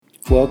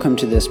Welcome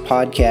to this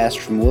podcast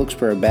from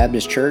Wilkesboro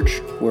Baptist Church,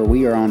 where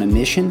we are on a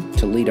mission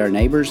to lead our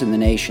neighbors and the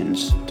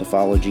nations to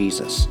follow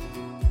Jesus.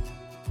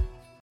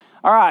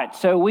 All right,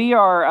 so we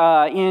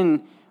are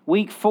in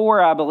week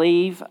 4, I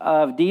believe,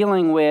 of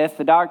dealing with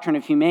the doctrine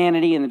of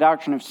humanity and the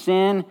doctrine of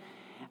sin.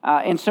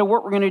 And so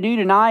what we're going to do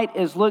tonight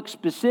is look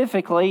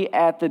specifically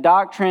at the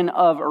doctrine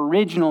of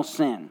original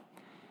sin.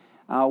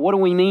 What do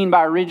we mean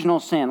by original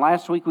sin?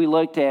 Last week we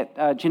looked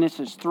at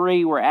Genesis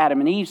 3, where Adam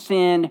and Eve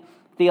sinned.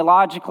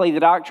 Theologically, the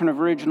doctrine of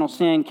original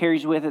sin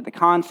carries with it the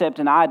concept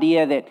and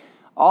idea that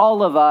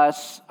all of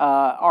us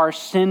are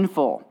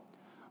sinful.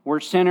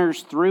 We're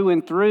sinners through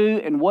and through,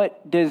 and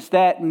what does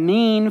that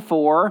mean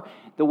for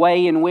the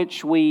way in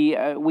which we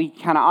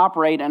kind of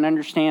operate and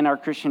understand our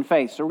Christian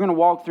faith? So we're going to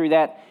walk through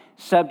that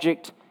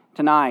subject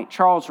tonight.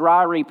 Charles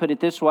Ryrie put it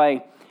this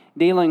way,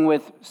 dealing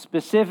with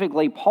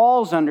specifically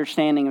Paul's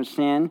understanding of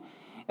sin.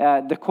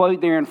 The quote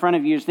there in front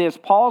of you is this: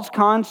 Paul's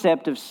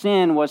concept of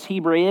sin was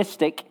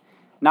Hebraistic,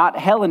 not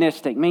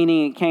Hellenistic,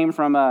 meaning it came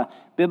from a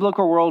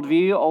biblical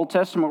worldview, Old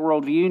Testament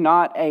worldview,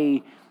 not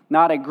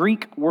a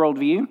Greek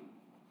worldview.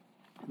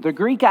 The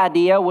Greek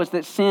idea was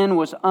that sin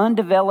was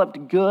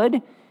undeveloped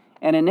good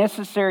and a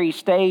necessary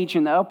stage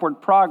in the upward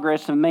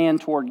progress of man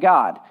toward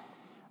God.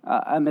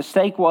 A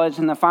mistake was,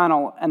 in the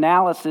final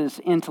analysis,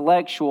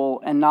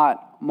 intellectual and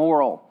not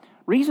moral.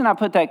 Reason I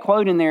put that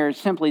quote in there is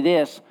simply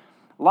this: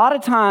 a lot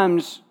of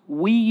times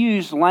we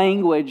use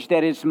language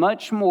that is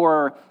much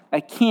more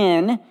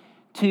akin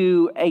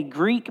to a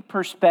Greek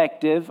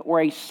perspective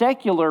or a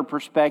secular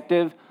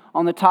perspective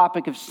on the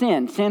topic of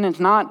sin. Sin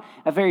is not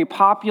a very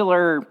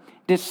popular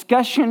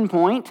discussion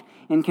point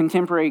in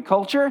contemporary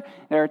culture.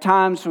 There are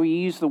times we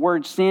use the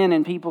word sin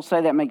and people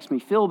say that makes me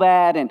feel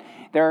bad, and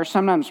there are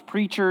sometimes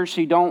preachers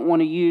who don't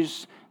want to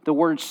use the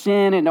word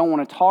sin and don't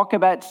want to talk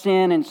about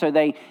sin, and so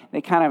they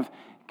kind of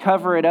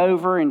cover it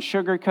over and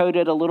sugarcoat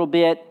it a little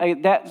bit.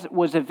 That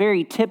was a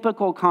very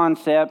typical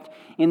concept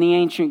in the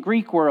ancient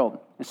Greek world.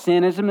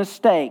 Sin is a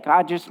mistake.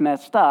 I just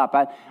messed up.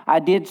 I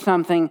did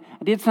something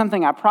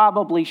I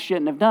probably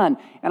shouldn't have done.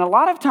 And a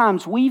lot of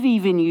times we've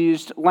even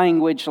used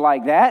language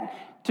like that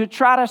to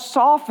try to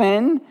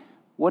soften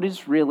what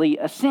is really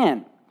a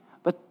sin.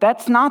 But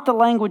that's not the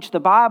language the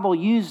Bible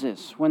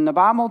uses. When the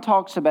Bible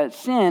talks about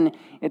sin,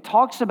 it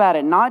talks about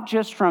it not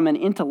just from an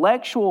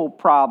intellectual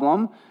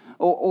problem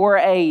or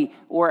a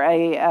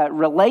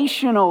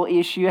relational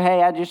issue.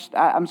 Hey,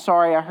 I'm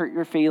sorry I hurt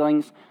your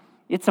feelings.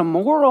 It's a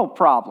moral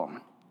problem.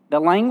 The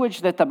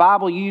language that the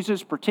Bible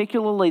uses,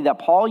 particularly that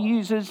Paul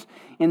uses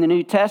in the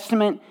New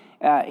Testament,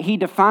 he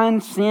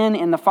defines sin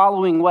in the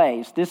following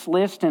ways. This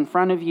list in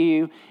front of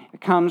you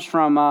comes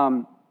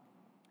from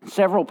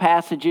several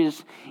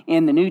passages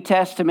in the New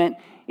Testament.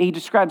 He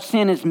describes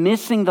sin as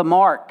missing the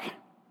mark.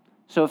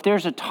 So if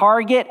there's a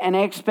target and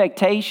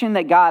expectation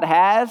that God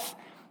has,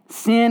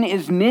 sin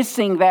is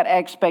missing that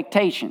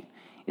expectation.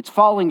 It's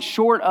falling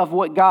short of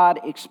what God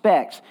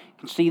expects.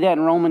 You can see that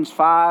in Romans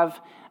 5,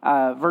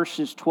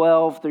 verses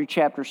 12 through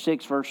chapter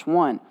 6, verse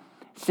 1.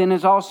 Sin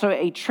is also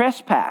a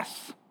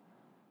trespass.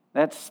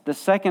 That's the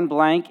second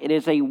blank. It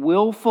is a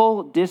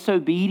willful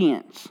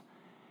disobedience.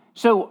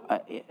 So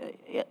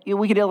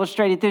we could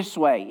illustrate it this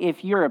way.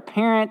 If you're a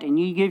parent and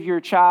you give your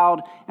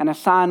child an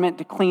assignment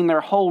to clean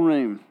their whole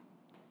room,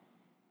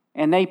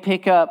 and they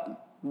pick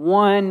up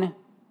one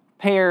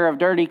pair of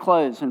dirty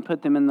clothes and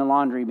put them in the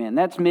laundry bin,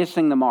 that's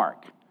missing the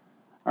mark.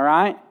 All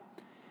right?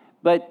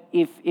 But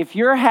if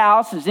your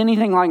house is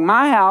anything like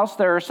my house,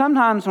 there are some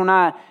times when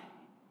I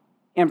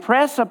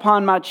impress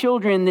upon my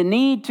children the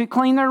need to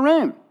clean their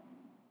room.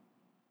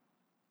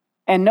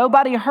 And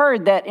nobody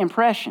heard that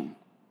impression.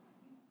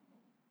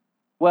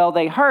 Well,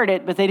 they heard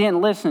it, but they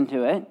didn't listen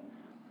to it.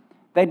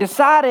 They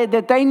decided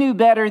that they knew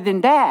better than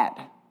Dad.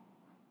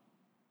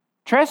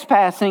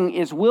 Trespassing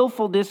is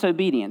willful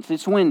disobedience.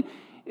 It's when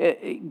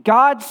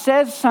God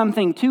says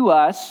something to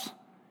us,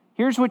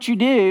 here's what you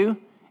do,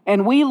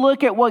 and we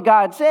look at what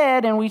God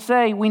said and we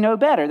say we know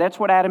better. That's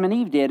what Adam and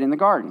Eve did in the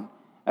garden.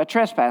 A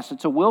trespass.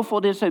 It's a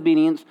willful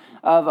disobedience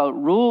of a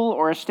rule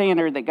or a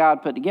standard that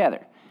God put together.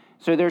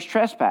 So there's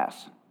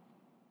trespass.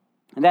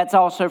 And that's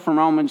also from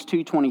Romans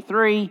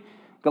 2:23,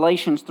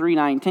 Galatians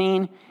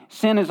 3:19.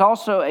 Sin is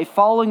also a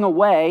falling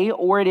away,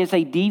 or it is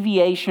a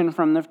deviation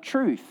from the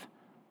truth.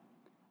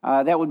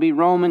 That would be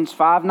Romans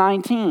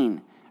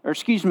 5:19.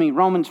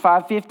 Romans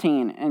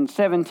 5:15 and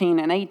 17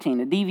 and 18,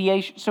 a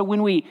deviation. So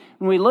when we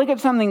look at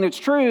something that's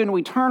true and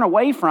we turn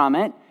away from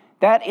it,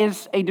 that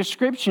is a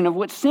description of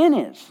what sin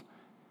is.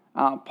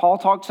 Paul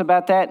talks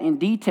about that in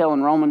detail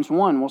in Romans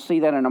 1. We'll see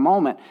that in a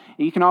moment.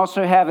 You can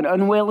also have an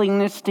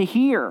unwillingness to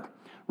hear.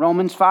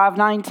 Romans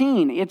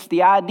 5:19. It's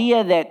the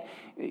idea that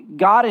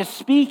God is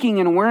speaking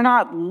and we're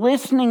not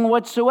listening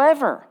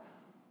whatsoever.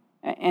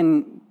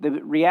 And the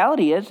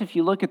reality is, if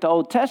you look at the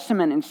Old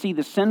Testament and see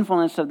the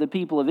sinfulness of the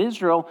people of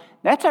Israel,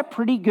 that's a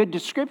pretty good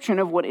description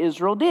of what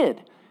Israel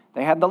did.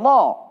 They had the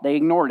law, they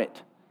ignored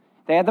it.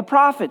 They had the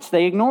prophets,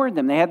 they ignored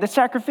them. They had the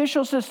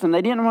sacrificial system,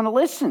 they didn't want to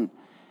listen.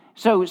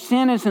 So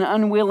sin is an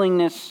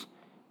unwillingness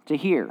to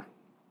hear.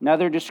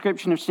 Another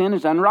description of sin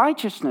is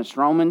unrighteousness.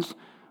 Romans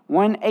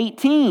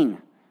 1:18.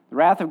 The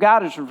wrath of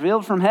God is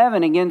revealed from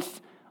heaven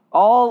against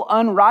all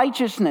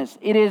unrighteousness.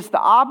 It is the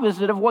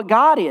opposite of what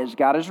God is.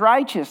 God is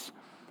righteous.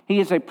 He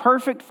is a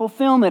perfect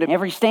fulfillment of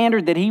every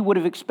standard that He would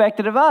have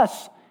expected of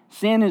us.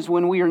 Sin is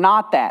when we are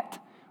not that,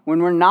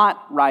 when we're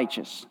not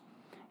righteous.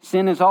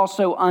 Sin is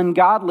also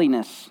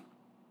ungodliness.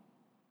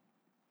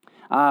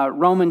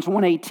 Romans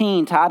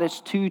 1:18,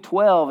 Titus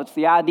 2:12, it's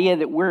the idea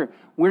that we're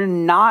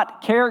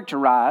not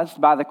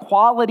characterized by the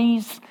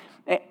qualities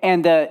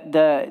and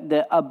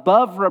the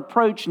above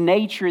reproach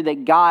nature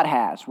that God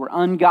has. We're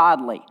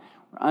ungodly,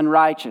 we're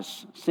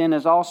unrighteous. Sin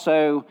is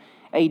also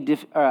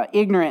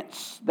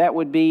ignorance. That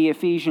would be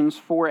Ephesians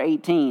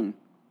 4:18.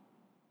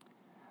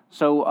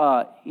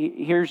 So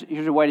here's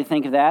a way to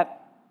think of that.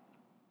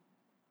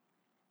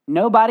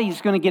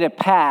 Nobody's going to get a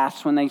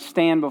pass when they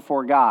stand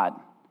before God.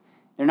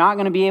 They're not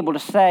going to be able to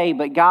say,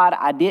 but God,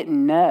 I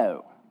didn't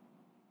know.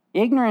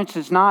 Ignorance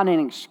is not an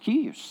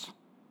excuse.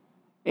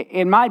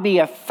 It might be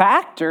a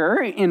factor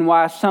in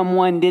why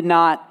someone did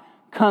not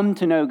come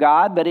to know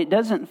God, but it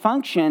doesn't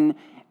function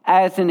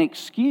as an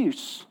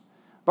excuse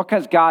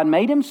because God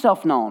made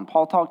Himself known.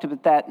 Paul talked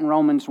about that in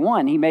Romans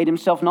 1. He made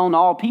Himself known to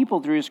all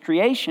people through His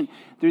creation,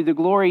 through the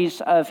glories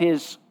of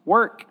His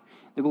work,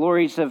 the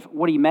glories of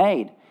what He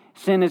made.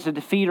 Sin is a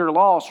defeat or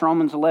loss,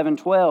 Romans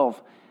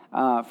 11:12,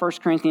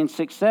 1 Corinthians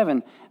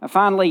 6:7.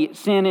 Finally,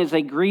 sin is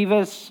a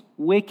grievous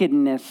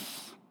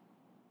wickedness,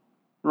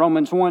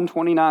 Romans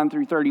 1:29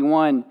 through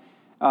 31,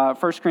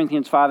 1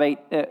 Corinthians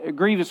 5:8.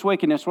 Grievous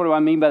wickedness, what do I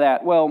mean by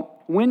that? Well,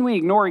 when we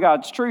ignore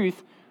God's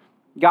truth,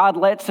 God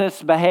lets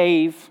us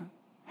behave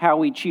how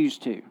we choose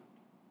to.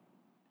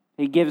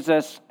 He gives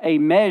us a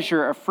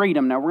measure of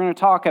freedom. Now, we're going to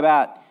talk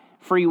about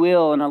free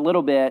will in a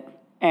little bit,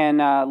 and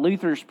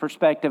Luther's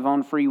perspective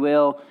on free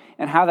will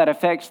and how that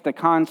affects the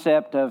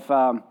concept of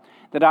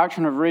the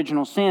doctrine of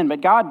original sin.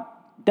 But God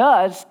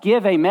does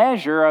give a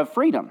measure of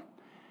freedom.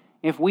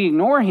 If we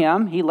ignore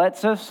Him, He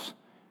lets us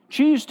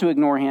choose to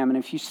ignore Him. And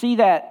if you see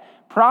that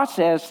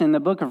process in the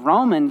book of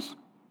Romans,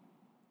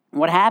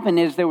 what happened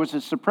is there was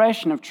a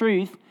suppression of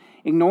truth,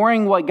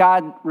 ignoring what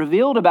God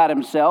revealed about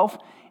Himself,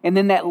 and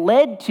then that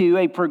led to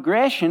a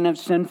progression of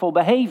sinful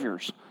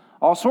behaviors.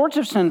 All sorts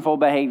of sinful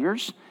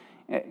behaviors,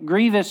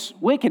 grievous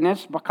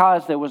wickedness,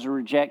 because there was a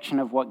rejection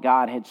of what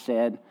God had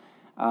said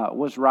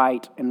was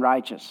right and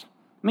righteous.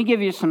 Let me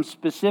give you some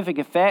specific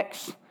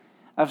effects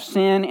of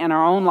sin in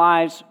our own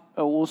lives.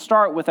 We'll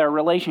start with our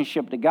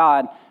relationship to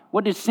God.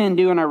 What does sin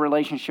do in our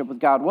relationship with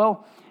God?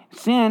 Well,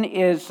 sin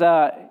is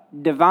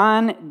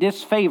divine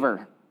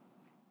disfavor.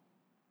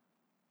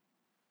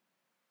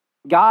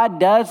 God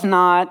does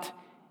not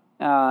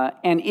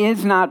and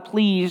is not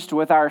pleased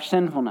with our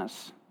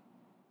sinfulness.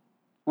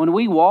 When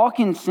we walk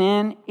in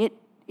sin, it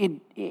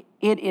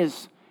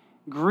is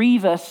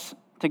grievous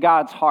to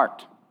God's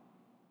heart.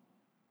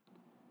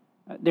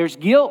 There's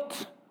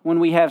guilt when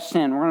we have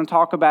sin. We're going to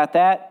talk about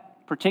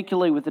that,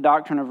 particularly with the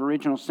doctrine of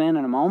original sin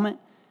in a moment.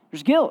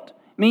 There's guilt,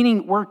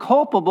 meaning we're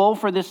culpable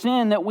for the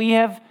sin that we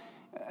have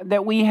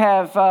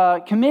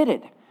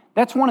committed.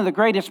 That's one of the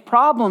greatest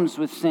problems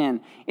with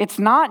sin. It's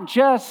not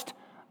just,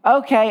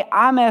 okay,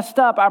 I messed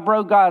up, I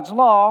broke God's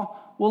law.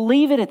 We'll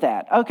leave it at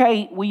that.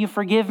 Okay, will you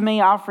forgive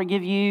me? I'll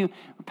forgive you.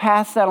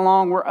 Pass that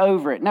along. We're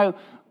over it. No,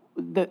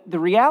 the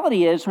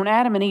reality is when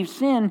Adam and Eve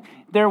sinned,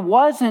 there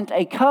wasn't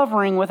a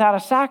covering without a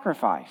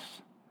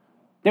sacrifice.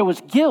 There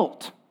was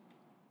guilt.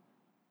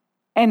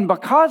 And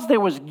because there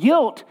was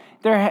guilt,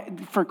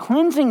 for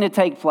cleansing to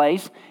take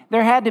place,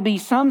 there had to be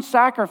some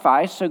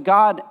sacrifice. So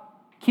God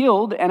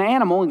killed an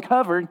animal and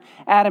covered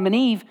Adam and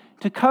Eve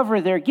to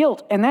cover their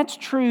guilt. And that's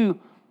true.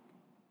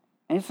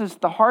 And this is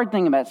the hard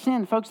thing about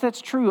sin, folks.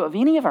 That's true of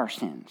any of our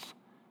sins.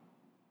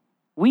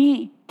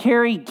 We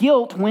carry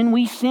guilt when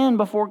we sin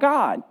before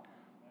God.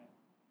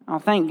 Oh,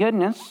 thank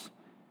goodness.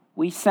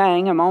 We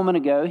sang a moment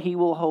ago, He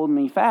will hold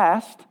me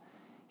fast.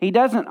 He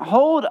doesn't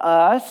hold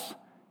us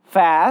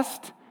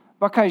fast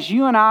because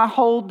you and I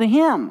hold to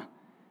Him.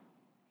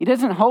 He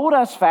doesn't hold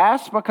us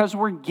fast because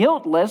we're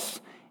guiltless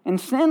and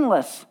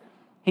sinless.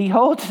 He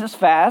holds us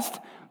fast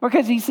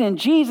because He sent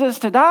Jesus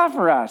to die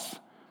for us.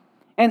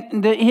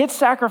 And His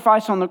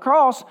sacrifice on the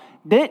cross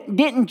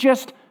didn't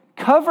just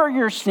cover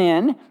your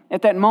sin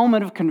at that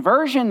moment of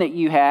conversion that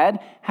you had,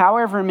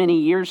 however many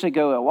years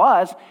ago it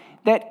was.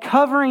 That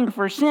covering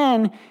for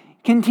sin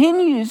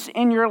continues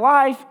in your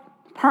life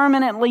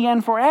permanently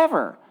and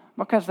forever,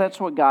 because that's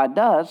what God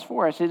does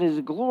for us. It is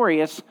a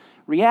glorious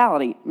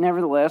reality.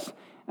 Nevertheless,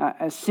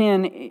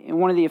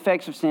 one of the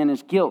effects of sin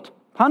is guilt.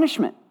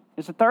 Punishment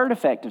is the third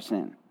effect of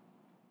sin.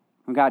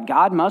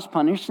 God must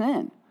punish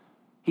sin.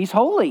 He's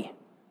holy.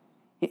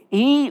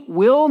 He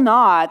will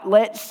not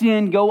let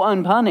sin go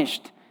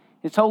unpunished.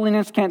 His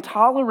holiness can't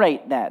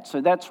tolerate that.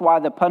 So that's why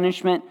the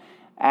punishment,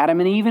 Adam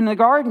and Eve in the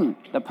garden,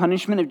 the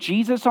punishment of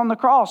Jesus on the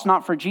cross,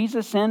 not for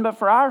Jesus' sin, but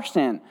for our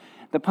sin.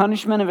 The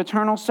punishment of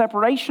eternal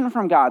separation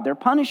from God, they're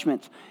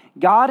punishments.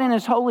 God in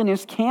His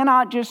holiness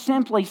cannot just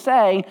simply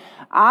say,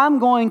 I'm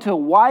going to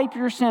wipe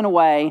your sin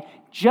away,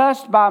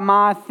 just by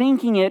my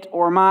thinking it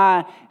or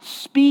my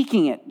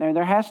speaking it.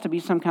 There has to be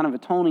some kind of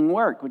atoning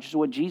work, which is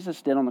what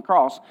Jesus did on the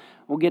cross.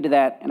 We'll get to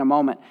that in a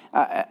moment.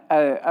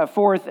 A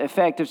fourth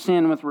effect of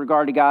sin with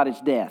regard to God is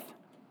death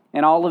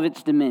and all of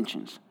its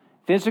dimensions.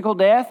 Physical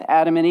death,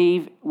 Adam and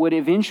Eve would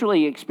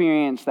eventually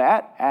experience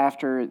that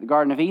after the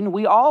Garden of Eden.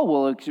 We all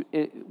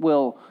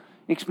will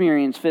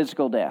experience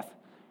physical death.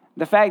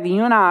 The fact that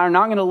you and I are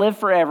not going to live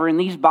forever in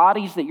these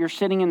bodies that you're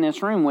sitting in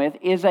this room with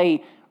is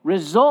a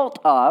result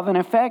of, an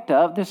effect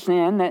of, the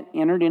sin that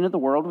entered into the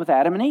world with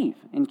Adam and Eve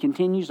and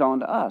continues on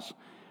to us.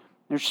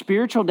 There's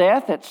spiritual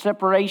death, that's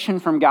separation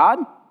from God.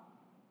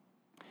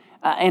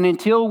 And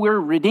until we're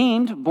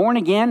redeemed, born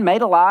again,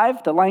 made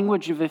alive, the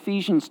language of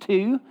Ephesians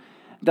 2,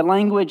 the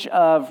language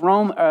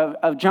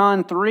of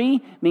John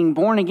 3, being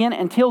born again,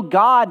 until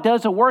God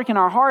does a work in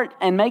our heart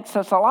and makes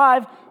us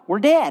alive, we're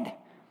dead.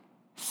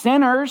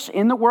 Sinners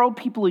in the world,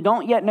 people who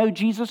don't yet know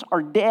Jesus,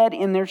 are dead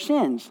in their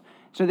sins.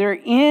 So they're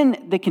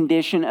in the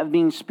condition of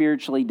being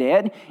spiritually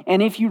dead.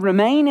 And if you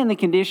remain in the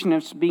condition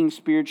of being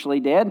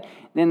spiritually dead,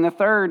 then the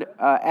third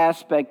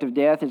aspect of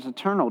death is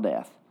eternal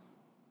death.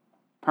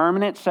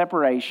 Permanent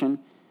separation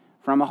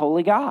from a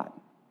holy God.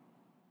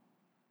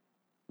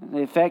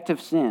 The effect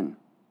of sin.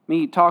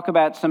 We talk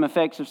about some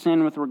effects of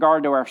sin with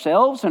regard to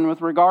ourselves and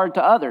with regard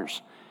to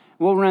others.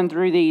 We'll run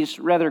through these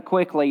rather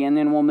quickly, and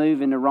then we'll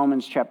move into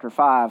Romans chapter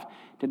 5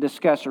 to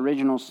discuss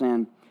original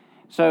sin.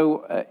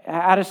 So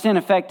how does sin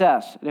affect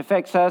us? It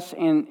affects us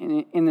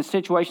in the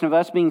situation of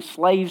us being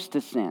slaves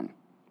to sin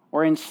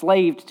or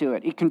enslaved to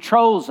it. It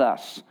controls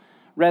us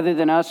rather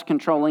than us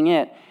controlling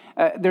it.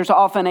 There's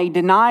often a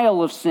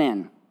denial of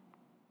sin.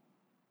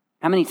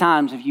 How many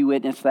times have you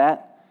witnessed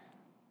that?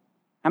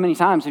 How many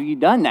times have you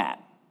done that?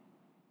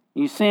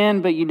 You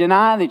sin, but you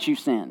deny that you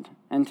sinned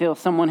until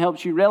someone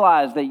helps you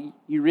realize that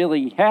you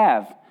really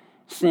have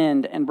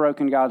sinned and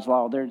broken God's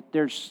law.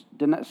 There's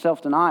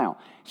self-denial.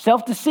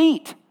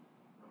 Self-deceit.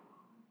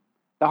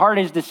 The heart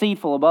is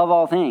deceitful above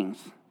all things.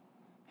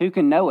 Who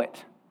can know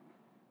it?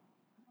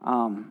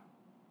 You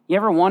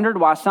ever wondered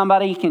why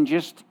somebody can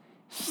just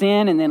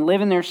sin and then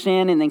live in their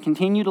sin and then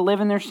continue to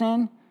live in their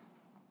sin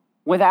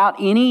without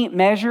any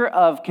measure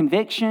of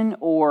conviction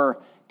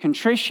or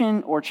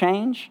contrition or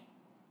change?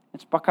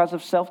 It's because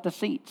of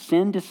self-deceit.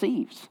 Sin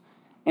deceives.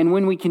 And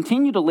when we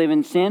continue to live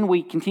in sin,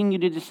 we continue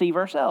to deceive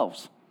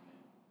ourselves.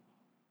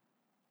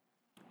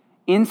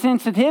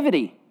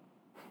 Insensitivity.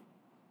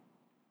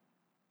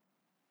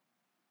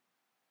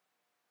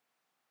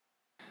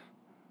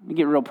 Let me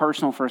get real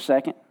personal for a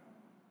second.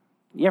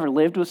 You ever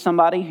lived with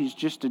somebody who's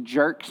just a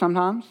jerk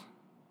sometimes?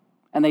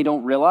 And they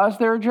don't realize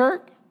they're a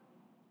jerk?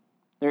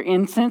 They're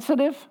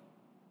insensitive?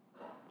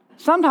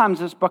 Sometimes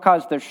it's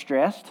because they're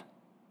stressed.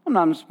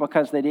 Sometimes it's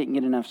because they didn't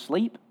get enough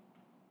sleep.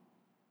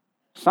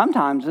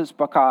 Sometimes it's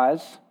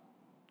because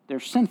they're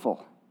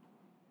sinful.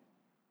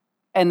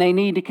 And they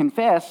need to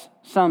confess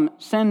some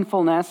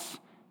sinfulness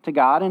to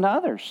God and to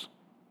others.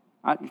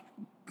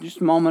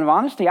 Just a moment of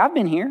honesty. I've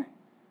been here.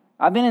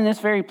 I've been in this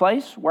very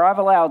place where I've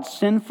allowed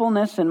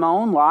sinfulness in my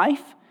own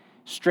life,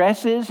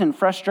 stresses and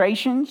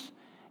frustrations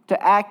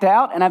to act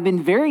out, and I've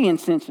been very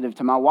insensitive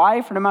to my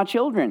wife or to my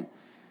children.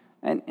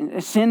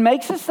 And sin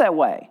makes us that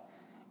way.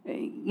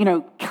 You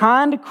know,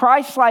 kind,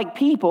 Christ-like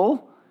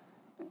people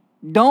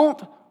don't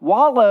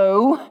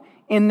wallow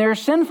in their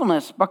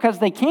sinfulness because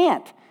they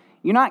can't.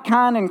 You're not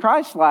kind and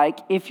Christ-like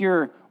if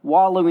you're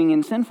wallowing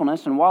in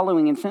sinfulness, and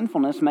wallowing in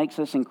sinfulness makes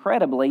us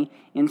incredibly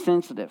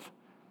insensitive.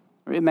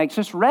 It makes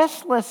us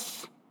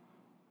restless.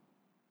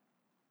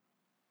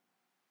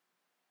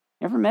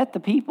 You ever met the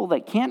people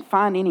that can't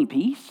find any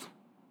peace?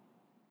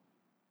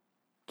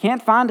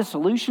 Can't find a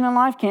solution in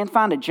life, can't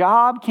find a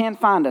job, can't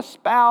find a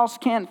spouse,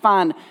 can't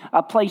find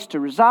a place to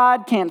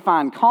reside, can't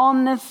find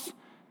calmness.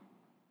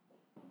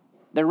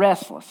 They're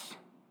restless.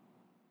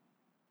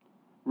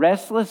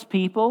 Restless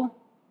people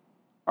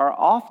are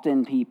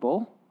often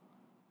people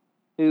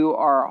who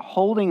are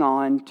holding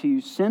on to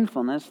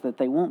sinfulness that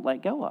they won't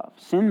let go of.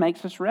 Sin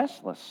makes us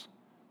restless.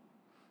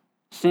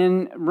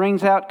 Sin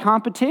brings out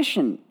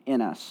competition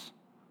in us.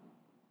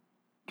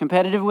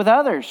 Competitive with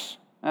others.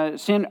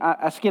 Sin,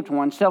 I skipped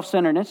one,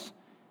 self-centeredness.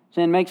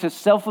 Sin makes us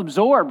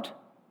self-absorbed.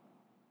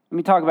 Let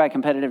me talk about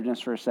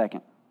competitiveness for a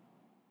second.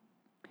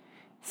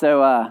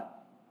 So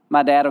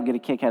my dad will get a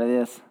kick out of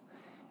this.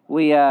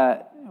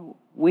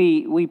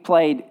 We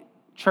played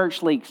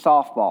church league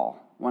softball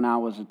when I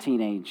was a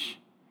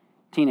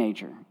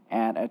teenager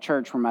at a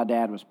church where my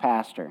dad was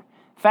pastor.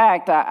 In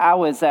fact, I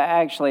was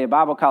actually at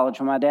Bible college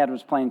when my dad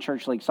was playing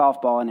church league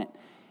softball, and at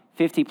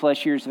 50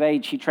 plus years of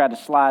age, he tried to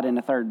slide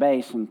into third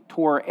base and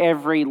tore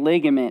every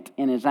ligament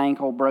in his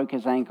ankle, broke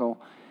his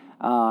ankle,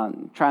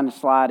 trying to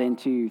slide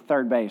into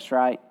third base,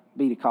 right?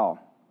 Beat a call.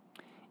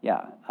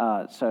 Yeah,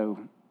 so...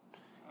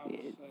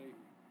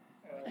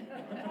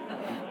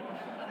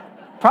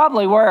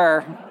 Probably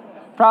were.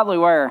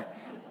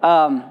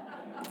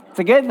 It's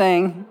a good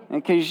thing,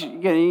 because,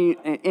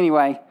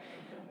 anyway.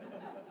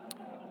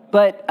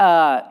 But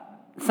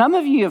some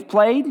of you have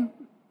played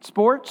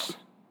sports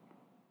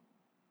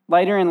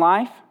later in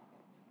life.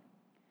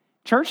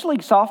 Church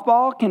league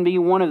softball can be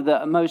one of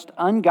the most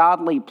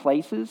ungodly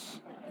places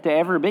to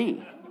ever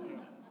be.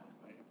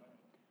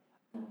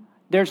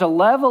 There's a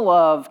level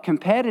of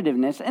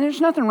competitiveness, and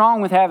there's nothing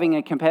wrong with having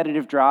a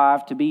competitive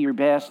drive to be your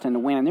best and to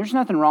win. There's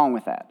nothing wrong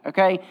with that,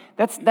 okay?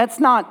 That's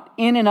not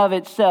in and of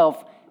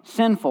itself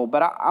sinful,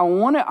 but I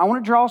want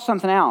to draw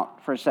something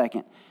out for a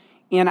second.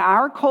 In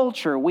our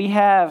culture, we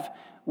have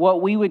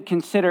what we would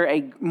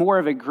consider more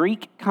of a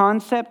Greek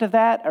concept of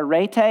that,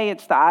 arete.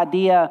 It's the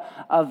idea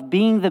of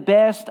being the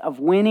best, of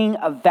winning,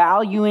 of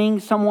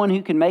valuing someone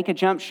who can make a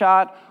jump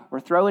shot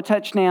or throw a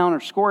touchdown or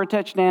score a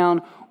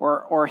touchdown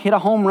or hit a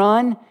home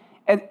run.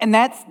 And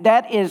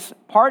that is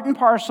part and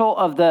parcel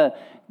of the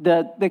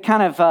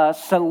kind of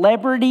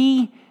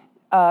celebrity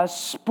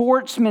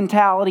sports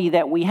mentality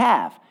that we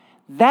have.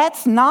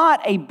 That's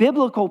not a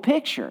biblical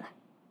picture.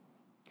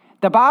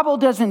 The Bible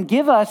doesn't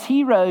give us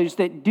heroes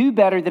that do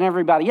better than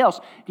everybody else.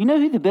 Do you know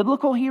who the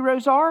biblical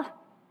heroes are?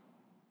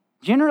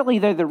 Generally,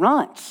 they're the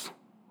runts.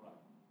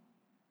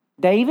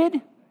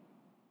 David,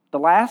 the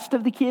last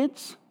of the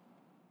kids.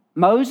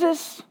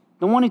 Moses,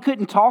 the one who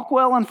couldn't talk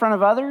well in front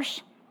of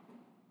others,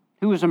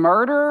 who was a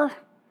murderer.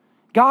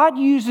 God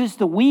uses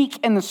the weak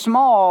and the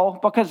small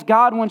because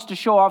God wants to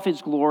show off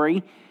His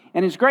glory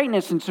and His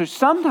greatness. And so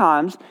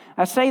sometimes,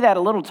 I say that a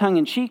little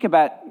tongue-in-cheek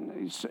about,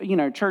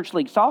 church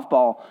league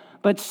softball,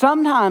 but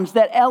sometimes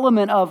that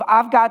element of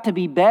I've got to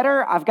be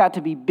better, I've got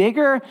to be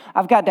bigger,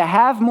 I've got to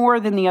have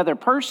more than the other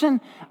person,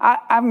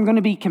 I'm going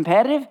to be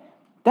competitive,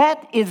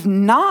 that is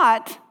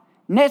not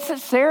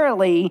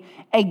necessarily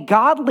a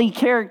godly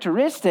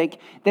characteristic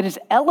that is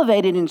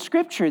elevated in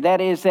Scripture.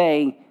 That is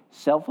a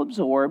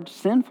self-absorbed,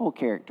 sinful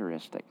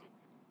characteristic.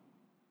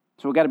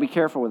 So we've got to be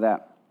careful with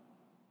that.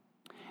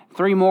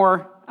 3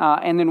 more,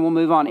 and then we'll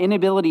move on.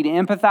 Inability to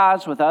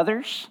empathize with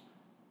others.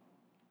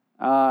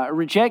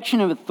 Rejection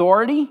of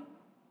authority.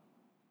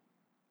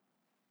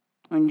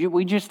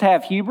 We just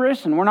have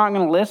hubris, and we're not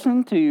going to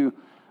listen to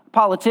a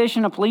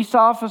politician, a police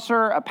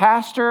officer, a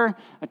pastor,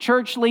 a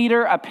church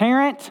leader, a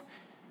parent.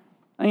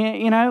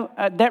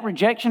 That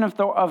rejection of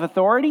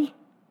authority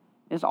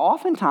is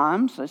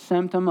oftentimes a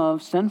symptom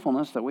of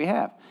sinfulness that we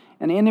have.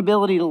 An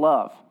inability to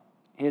love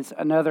is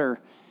another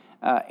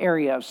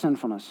area of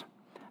sinfulness.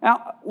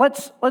 Now,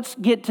 let's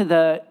get to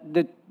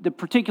the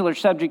particular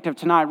subject of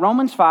tonight.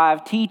 Romans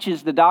 5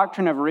 teaches the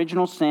doctrine of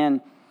original sin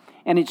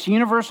and its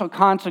universal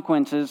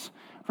consequences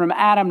from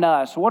Adam to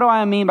us. What do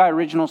I mean by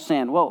original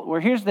sin? Well,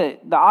 here's the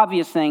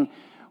obvious thing.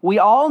 We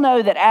all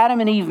know that Adam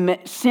and Eve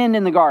sinned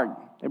in the garden.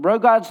 They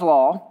broke God's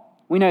law.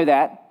 We know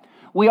that.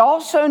 We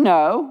also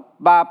know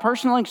by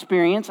personal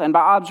experience and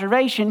by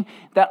observation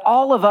that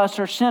all of us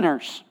are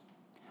sinners.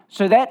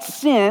 So that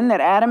sin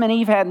that Adam and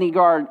Eve had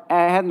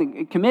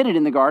committed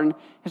in the garden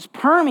has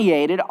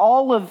permeated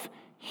all of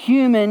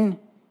humankind.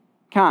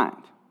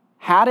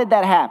 How did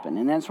that happen?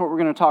 And that's what we're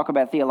going to talk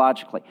about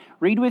theologically.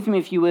 Read with me,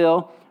 if you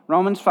will,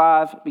 Romans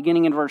 5,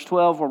 beginning in verse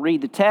 12. We'll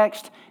read the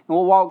text, and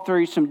we'll walk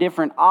through some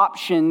different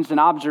options and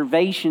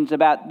observations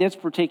about this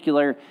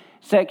particular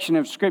section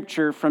of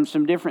Scripture from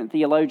some different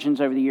theologians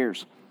over the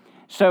years.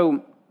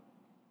 So,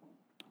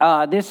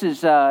 this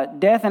is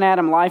death in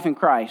Adam, life in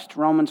Christ,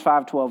 Romans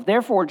 5:12.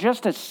 Therefore,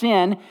 just as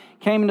sin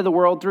came into the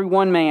world through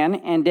one man,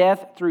 and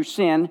death through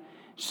sin,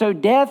 so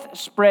death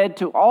spread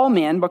to all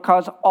men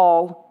because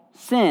all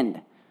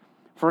sinned.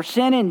 For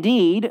sin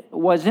indeed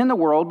was in the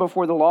world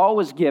before the law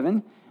was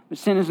given, but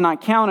sin is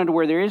not counted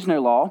where there is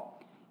no law.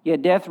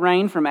 Yet death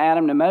reigned from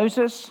Adam to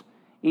Moses,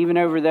 even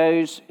over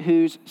those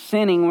whose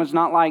sinning was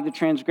not like the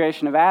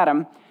transgression of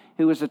Adam,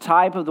 who was a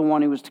type of the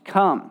one who was to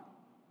come.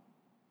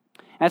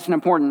 That's an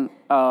important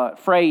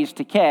phrase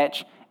to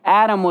catch.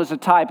 Adam was a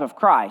type of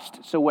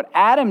Christ. So what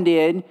Adam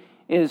did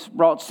is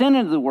brought sin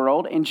into the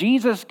world, and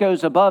Jesus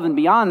goes above and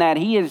beyond that.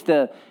 He is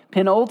the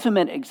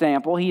penultimate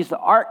example. He's the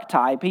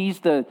archetype. He's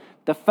the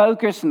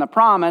focus and the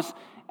promise.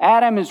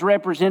 Adam is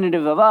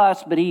representative of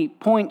us, but he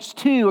points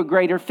to a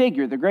greater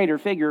figure. The greater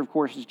figure, of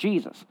course, is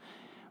Jesus.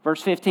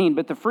 Verse 15,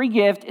 but the free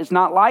gift is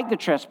not like the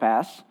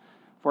trespass.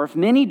 For if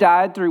many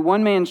died through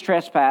one man's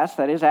trespass,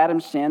 that is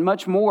Adam's sin,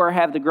 much more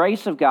have the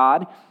grace of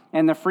God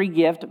and the free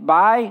gift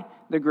by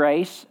the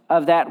grace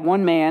of that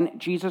one man,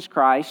 Jesus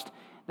Christ,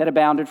 that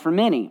abounded for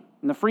many.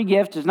 And the free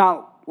gift is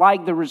not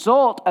like the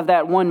result of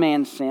that one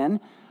man's sin,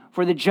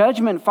 for the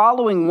judgment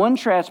following one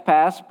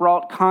trespass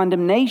brought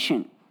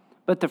condemnation,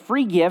 but the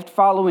free gift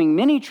following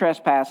many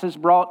trespasses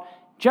brought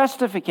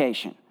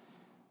justification.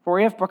 For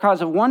if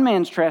because of one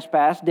man's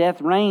trespass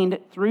death reigned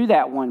through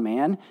that one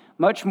man,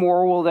 much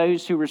more will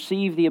those who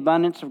receive the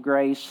abundance of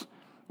grace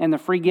and the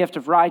free gift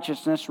of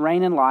righteousness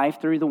reign in life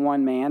through the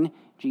one man,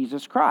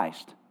 Jesus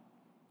Christ.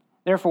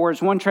 Therefore,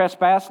 as one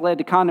trespass led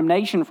to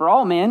condemnation for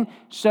all men,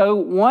 so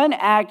one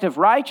act of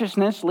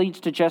righteousness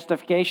leads to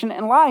justification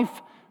and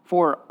life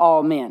for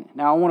all men.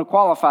 Now, I want to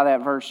qualify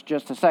that verse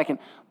just a second.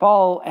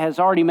 Paul has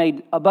already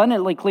made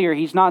abundantly clear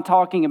he's not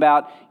talking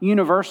about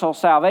universal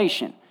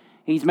salvation.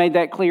 He's made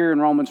that clear in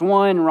Romans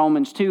 1,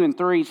 Romans 2, and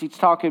 3. He's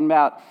talking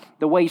about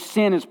the way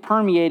sin has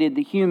permeated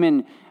the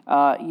human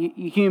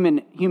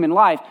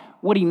life.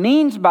 What he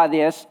means by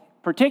this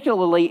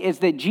particularly is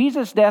that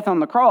Jesus' death on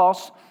the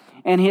cross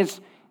and his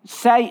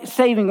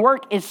saving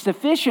work is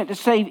sufficient to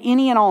save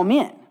any and all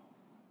men.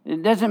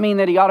 It doesn't mean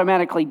that he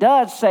automatically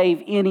does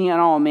save any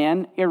and all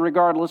men,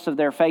 irregardless of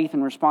their faith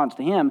and response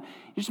to him.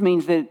 It just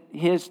means that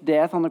his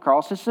death on the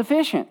cross is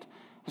sufficient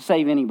to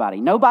save anybody.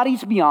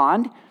 Nobody's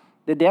beyond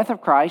the death of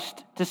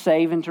Christ to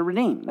save and to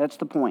redeem. That's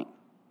the point.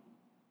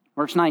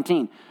 Verse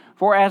 19,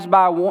 for as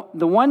by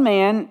the one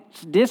man's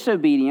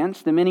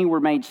disobedience the many were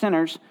made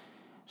sinners,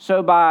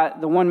 so by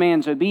the one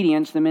man's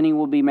obedience the many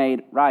will be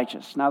made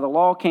righteous. Now the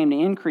law came to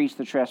increase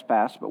the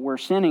trespass, but where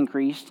sin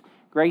increased,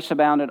 grace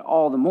abounded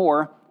all the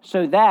more,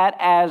 so that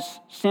as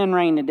sin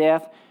reigned to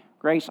death,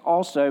 grace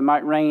also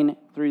might reign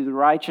through the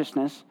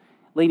righteousness,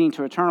 leading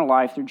to eternal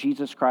life through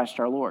Jesus Christ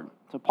our Lord.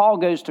 So Paul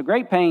goes to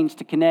great pains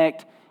to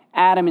connect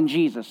Adam and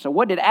Jesus. So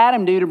what did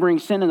Adam do to bring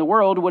sin in the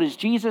world? What has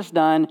Jesus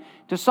done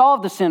to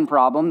solve the sin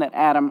problem that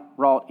Adam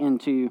brought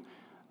into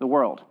the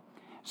world?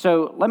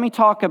 So let me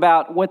talk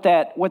about what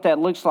that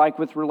looks like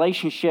with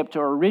relationship to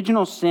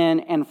original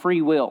sin and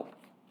free will.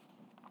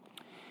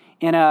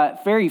 In a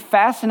very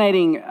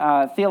fascinating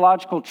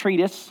theological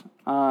treatise,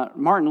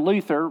 Martin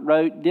Luther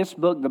wrote this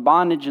book, The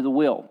Bondage of the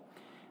Will.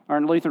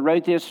 Martin Luther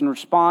wrote this in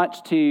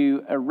response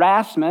to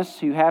Erasmus,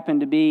 who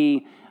happened to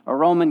be a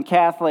Roman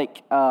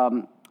Catholic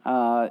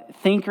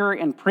thinker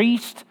and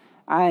priest.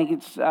 I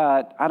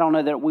don't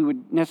know that we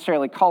would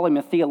necessarily call him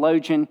a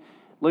theologian.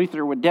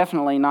 Luther would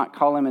definitely not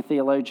call him a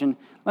theologian.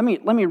 Let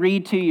me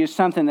read to you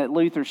something that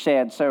Luther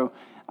said. So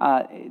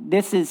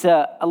this is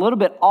a little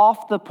bit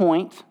off the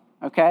point,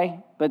 okay?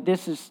 But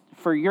this is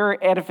for your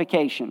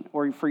edification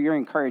or for your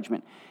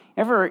encouragement.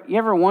 You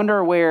ever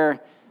wonder where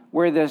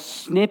the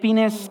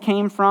snippiness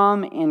came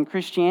from in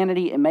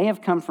Christianity? It may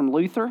have come from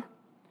Luther.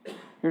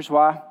 Here's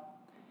why.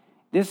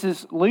 This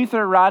is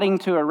Luther writing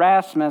to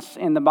Erasmus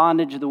in The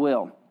Bondage of the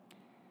Will.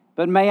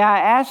 But may I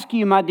ask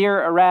you, my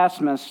dear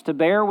Erasmus, to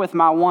bear with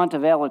my want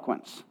of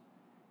eloquence,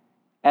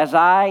 as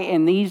I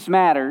in these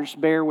matters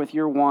bear with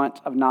your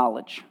want of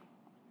knowledge.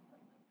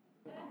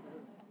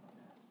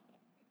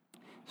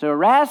 So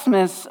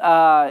Erasmus,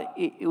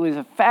 it was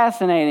a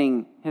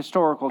fascinating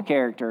historical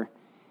character.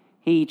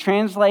 He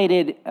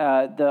translated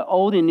the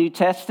Old and New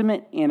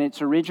Testament in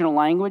its original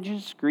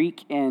languages,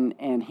 Greek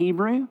and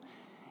Hebrew,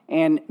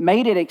 and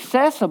made it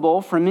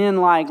accessible for men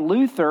like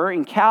Luther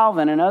and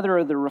Calvin and other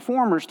of the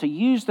reformers to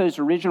use those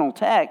original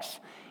texts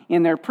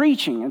in their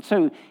preaching. And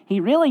so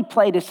he really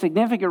played a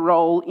significant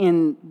role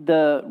in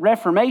the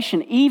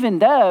Reformation, even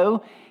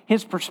though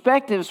his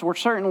perspectives were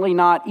certainly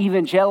not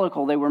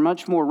evangelical. They were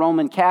much more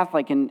Roman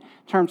Catholic in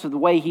terms of the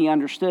way he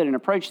understood and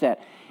approached that.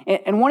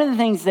 And one of the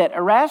things that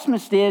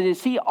Erasmus did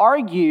is he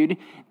argued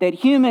that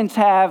humans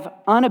have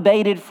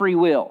unabated free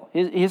will.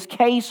 His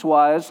case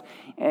was,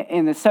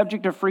 in the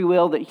subject of free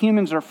will, that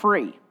humans are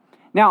free.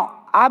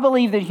 Now, I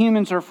believe that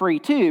humans are free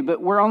too,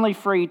 but we're only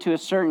free to a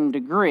certain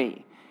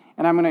degree.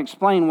 And I'm going to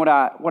explain what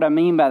I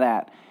mean by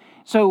that.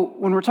 So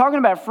when we're talking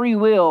about free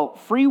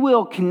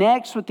will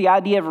connects with the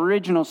idea of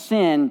original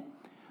sin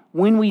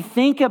when we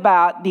think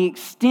about the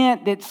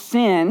extent that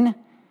sin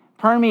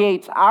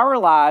permeates our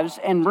lives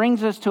and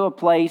brings us to a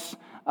place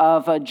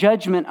of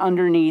judgment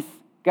underneath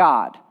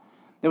God.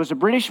 There was a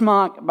British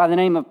monk by the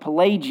name of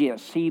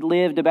Pelagius. He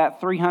lived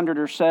about 300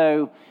 or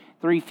so,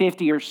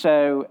 350 or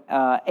so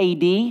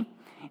AD.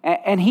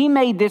 And he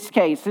made this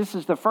case. This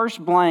is the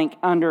first blank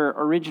under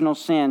original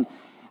sin.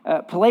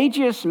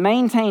 Pelagius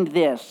maintained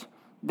this,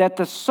 that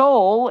the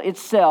soul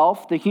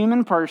itself, the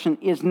human person,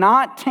 is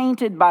not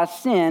tainted by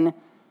sin.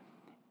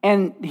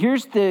 And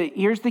here's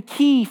the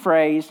key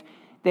phrase,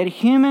 that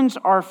humans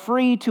are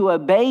free to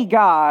obey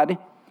God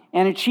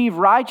and achieve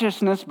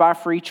righteousness by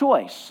free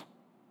choice.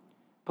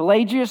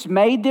 Pelagius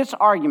made this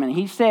argument.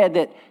 He said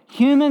that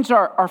humans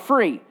are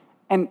free,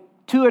 and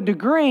to a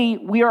degree,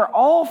 we are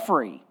all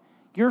free.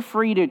 You're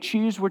free to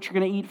choose what you're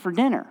going to eat for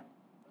dinner.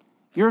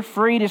 You're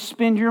free to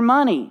spend your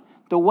money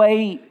the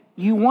way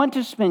you want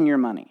to spend your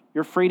money.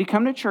 You're free to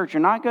come to church or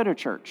not go to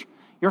church.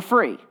 You're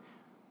free.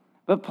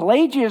 But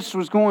Pelagius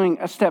was going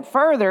a step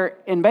further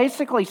and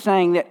basically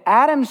saying that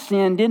Adam's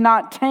sin did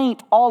not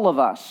taint all of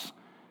us,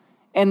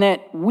 and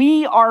that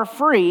we are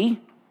free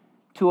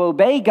to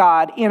obey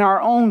God in our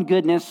own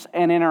goodness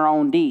and in our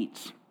own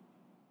deeds.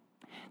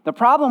 The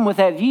problem with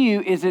that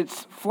view is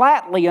it's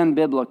flatly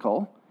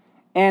unbiblical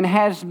and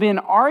has been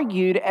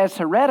argued as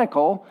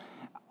heretical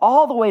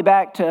all the way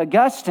back to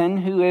Augustine,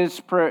 who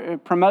is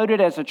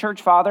promoted as a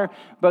church father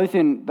both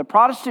in the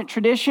Protestant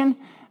tradition,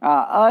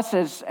 us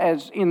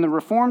as in the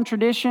Reformed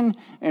tradition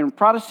and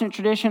Protestant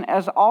tradition,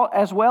 as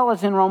well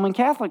as in Roman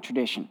Catholic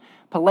tradition.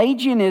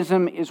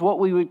 Pelagianism is what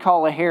we would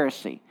call a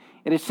heresy.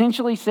 It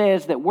essentially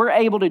says that we're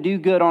able to do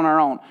good on our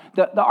own.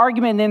 The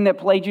argument then that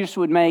Pelagius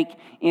would make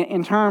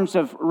in terms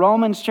of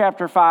Romans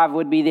chapter 5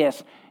 would be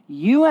this: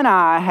 you and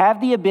I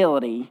have the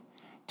ability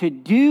to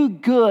do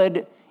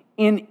good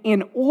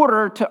in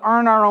order to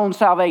earn our own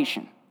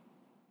salvation.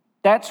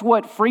 That's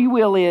what free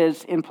will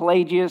is in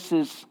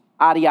Pelagius'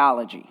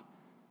 ideology.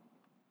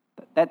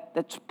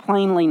 That's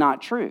plainly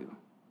not true.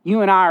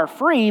 You and I are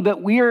free,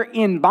 but we're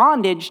in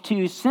bondage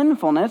to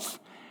sinfulness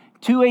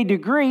to a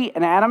degree.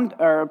 And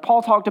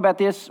Paul talked about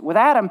this with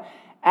Adam.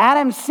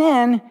 Adam's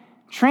sin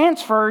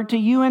transferred to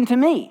you and to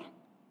me.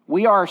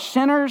 We are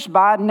sinners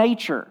by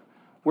nature.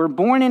 We're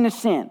born into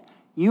sin.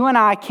 You and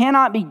I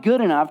cannot be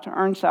good enough to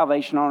earn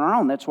salvation on our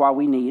own. That's why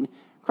we need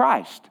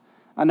Christ.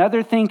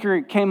 Another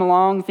thinker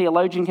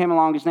theologian came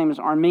along, his name is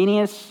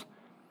Arminius.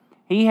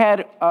 He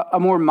had a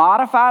more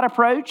modified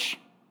approach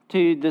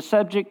to the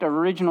subject of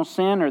original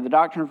sin, or the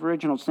doctrine of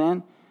original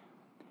sin.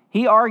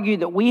 He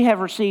argued that we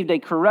have received a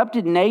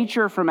corrupted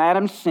nature from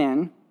Adam's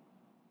sin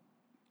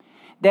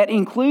that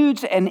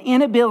includes an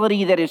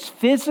inability that is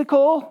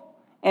physical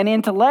and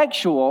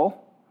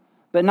intellectual,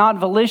 but not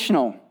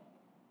volitional.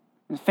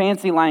 In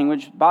fancy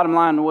language, bottom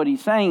line of what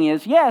he's saying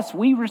is, yes,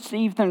 we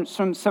received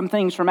some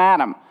things from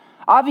Adam.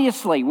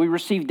 Obviously, we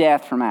received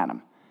death from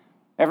Adam.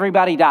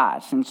 Everybody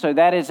dies. And so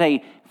that is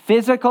a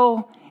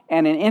physical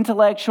and an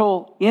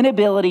intellectual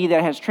inability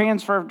that has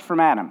transferred from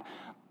Adam.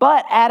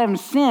 But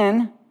Adam's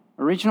sin,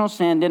 original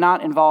sin, did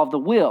not involve the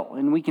will.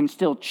 And we can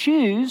still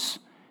choose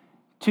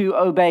to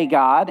obey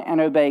God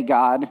and obey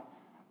God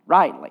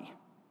rightly.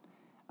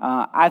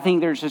 I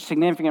think there's a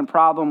significant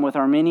problem with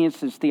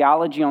Arminius'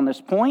 theology on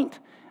this point.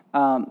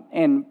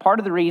 And part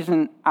of the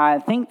reason I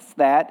think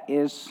that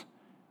is,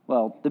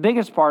 well, the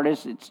biggest part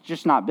is it's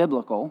just not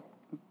biblical.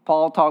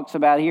 Paul talks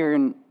about here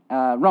in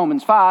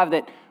Romans 5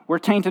 that we're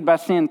tainted by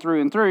sin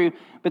through and through.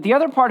 But the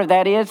other part of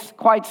that is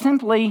quite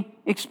simply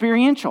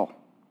experiential.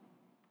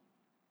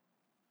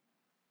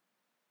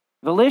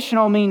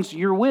 Volitional means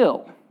your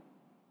will.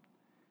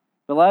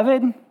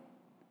 Beloved,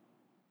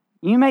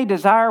 you may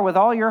desire with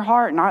all your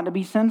heart not to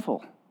be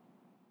sinful.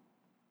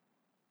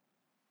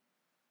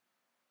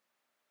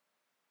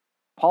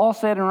 Paul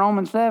said in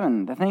Romans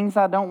 7, the things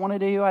I don't want to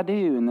do, I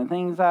do. And the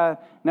things I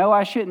know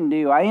I shouldn't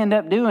do, I end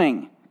up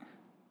doing.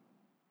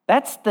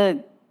 That's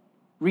the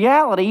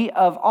reality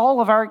of all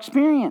of our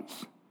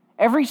experience.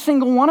 Every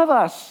single one of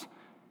us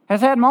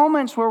has had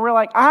moments where we're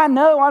like, I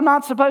know I'm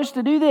not supposed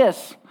to do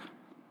this.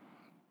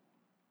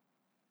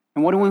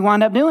 And what do we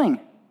wind up doing?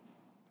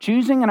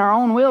 Choosing in our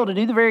own will to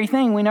do the very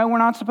thing we know we're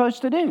not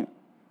supposed to do.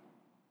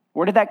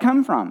 Where did that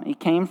come from? It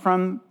came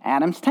from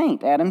Adam's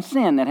taint, Adam's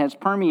sin that has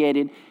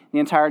permeated the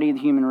entirety of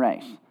the human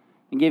race.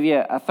 I'll give you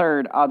a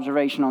third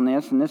observation on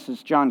this, and this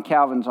is John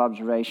Calvin's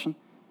observation.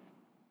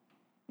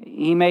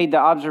 He made the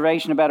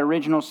observation about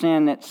original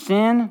sin that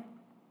sin,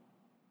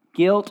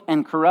 guilt,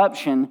 and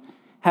corruption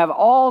have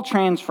all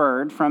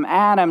transferred from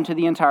Adam to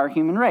the entire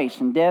human race,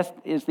 and death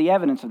is the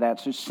evidence of that.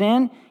 So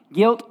sin,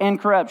 guilt, and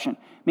corruption,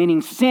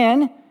 meaning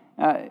sin,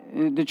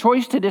 the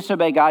choice to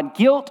disobey God,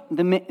 guilt,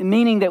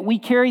 meaning that we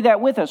carry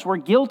that with us. We're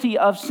guilty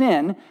of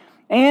sin,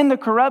 and the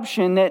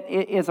corruption that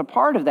is a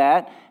part of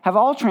that have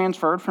all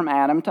transferred from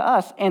Adam to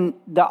us. And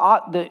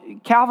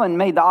Calvin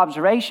made the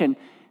observation,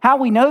 how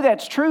we know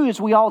that's true is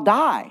we all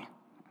die.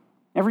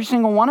 Every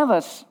single one of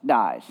us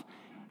dies.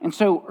 And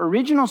so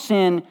original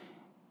sin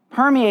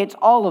permeates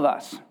all of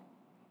us.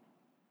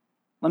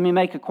 Let me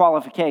make a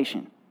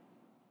qualification.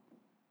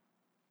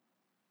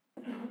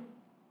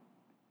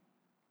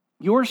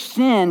 Your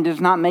sin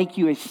does not make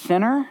you a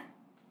sinner.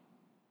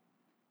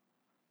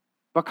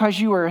 Because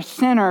you are a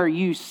sinner,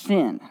 you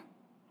sin.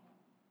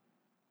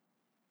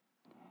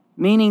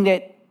 Meaning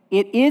that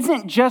it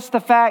isn't just the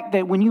fact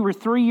that when you were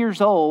 3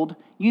 years old,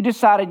 you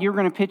decided you're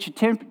going to pitch a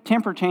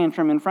temper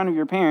tantrum in front of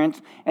your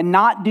parents and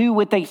not do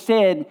what they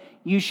said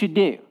you should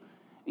do.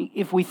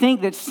 If we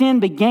think that sin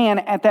began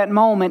at that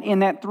moment in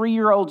that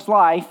 3-year-old's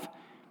life,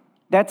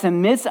 that's a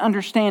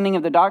misunderstanding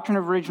of the doctrine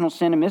of original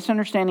sin, a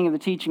misunderstanding of the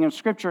teaching of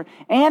Scripture,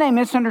 and a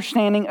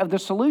misunderstanding of the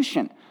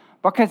solution.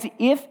 Because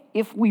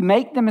if we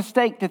make the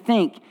mistake to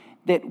think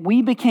that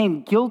we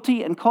became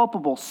guilty and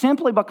culpable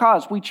simply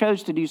because we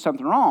chose to do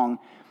something wrong,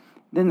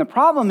 then the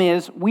problem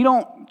is we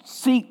don't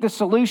seek the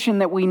solution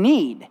that we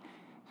need.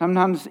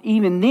 Sometimes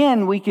even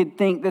then we could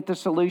think that the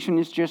solution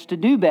is just to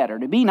do better,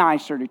 to be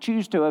nicer, to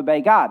choose to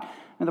obey God.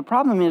 And the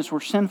problem is we're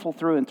sinful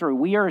through and through.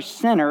 We are a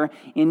sinner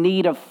in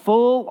need of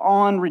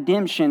full-on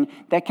redemption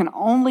that can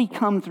only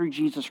come through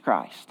Jesus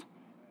Christ.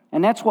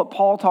 And that's what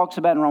Paul talks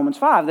about in Romans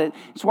 5.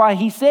 That's why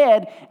he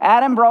said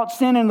Adam brought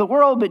sin into the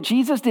world, but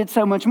Jesus did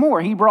so much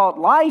more. He brought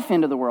life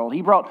into the world.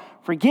 He brought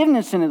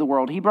forgiveness into the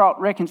world. He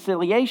brought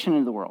reconciliation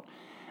into the world.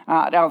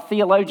 Now,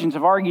 theologians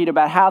have argued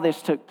about how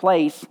this took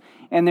place,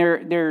 and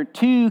there are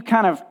two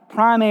kind of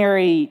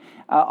primary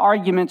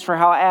arguments for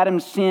how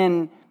Adam's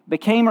sin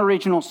became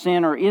original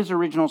sin or is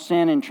original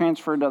sin and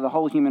transferred to the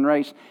whole human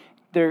race.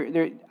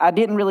 I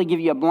didn't really give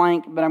you a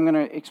blank, but I'm going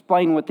to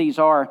explain what these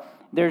are.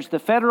 There's the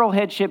federal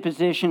headship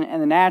position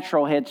and the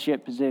natural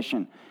headship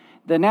position.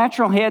 The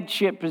natural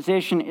headship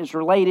position is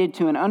related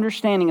to an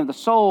understanding of the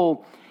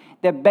soul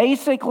that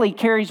basically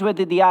carries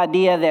with it the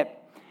idea that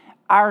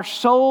our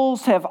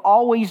souls have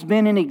always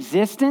been in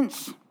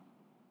existence.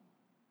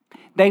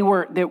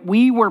 That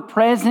we were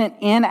present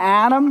in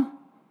Adam.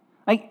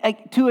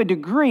 Like to a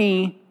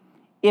degree,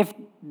 if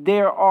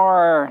there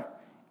are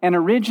an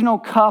original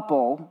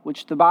couple,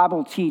 which the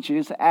Bible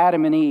teaches,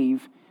 Adam and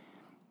Eve,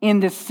 in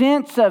the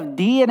sense of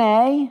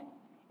DNA,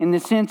 in the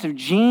sense of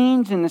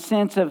genes, in the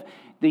sense of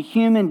the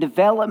human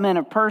development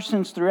of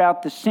persons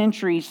throughout the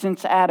centuries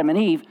since Adam and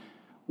Eve,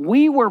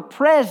 we were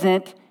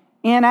present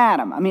in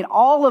Adam. I mean,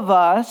 all of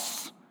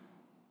us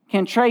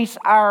can trace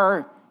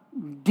our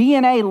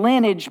DNA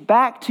lineage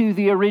back to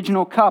the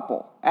original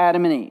couple,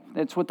 Adam and Eve.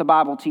 That's what the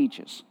Bible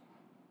teaches.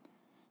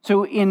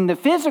 So in the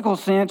physical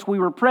sense, we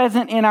were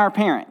present in our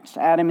parents,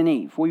 Adam and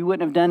Eve. We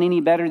wouldn't have done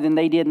any better than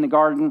they did in the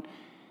garden.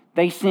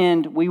 They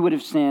sinned, we would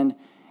have sinned.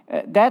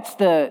 That's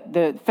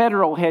the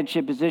federal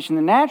headship position.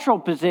 The natural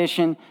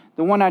position,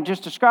 the one I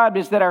just described,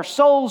 is that our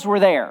souls were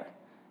there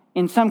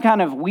in some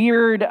kind of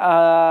weird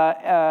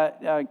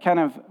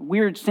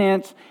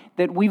sense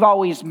that we've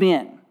always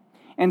been.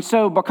 And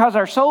so because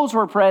our souls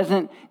were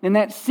present, then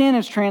that sin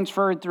is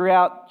transferred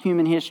throughout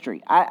human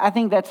history. I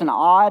think that's an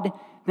odd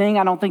thing.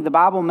 I don't think the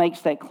Bible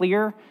makes that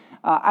clear.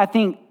 I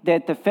think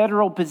that the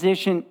federal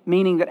position,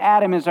 meaning that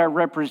Adam is our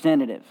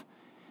representative.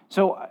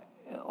 So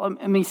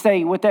let me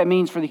say what that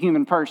means for the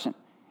human person.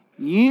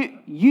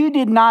 You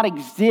did not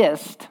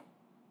exist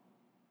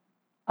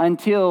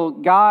until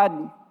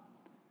God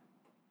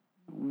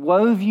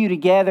wove you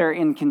together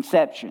in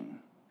conception.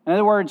 In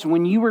other words,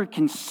 when you were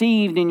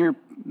conceived in your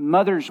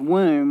mother's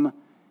womb,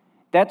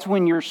 that's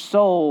when your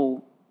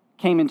soul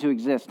came into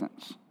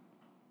existence.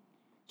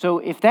 So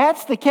if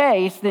that's the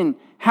case, then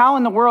how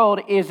in the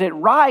world is it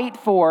right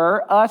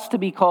for us to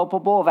be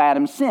culpable of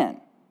Adam's sin?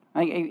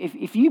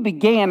 If you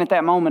began at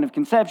that moment of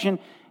conception,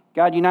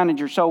 God united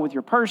your soul with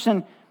your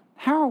person,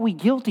 how are we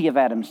guilty of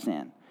Adam's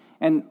sin?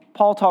 And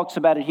Paul talks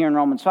about it here in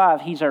Romans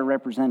 5. He's our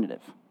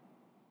representative.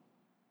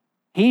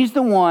 He's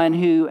the one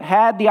who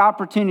had the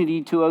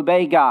opportunity to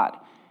obey God.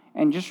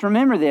 And just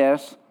remember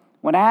this,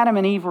 when Adam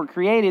and Eve were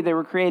created, they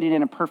were created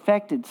in a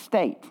perfected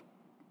state.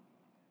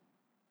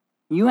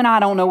 You and I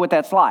don't know what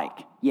that's like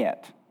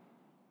yet.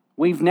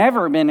 We've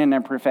never been in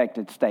a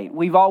perfected state.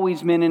 We've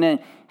always been in a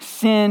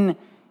sin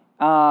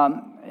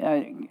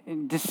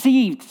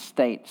deceived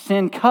state,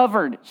 sin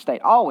covered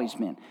state, always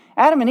been.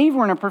 Adam and Eve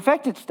were in a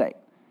perfected state.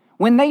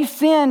 When they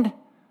sinned,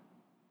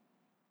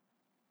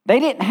 they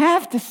didn't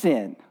have to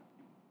sin,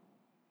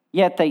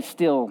 yet they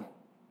still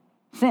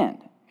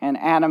sinned. And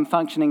Adam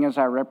functioning as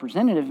our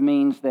representative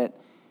means that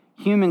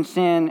human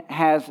sin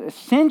has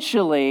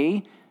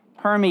essentially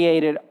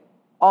permeated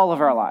all of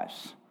our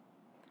lives.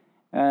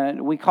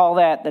 We call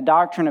that the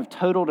doctrine of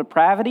total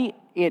depravity.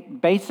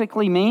 It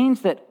basically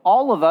means that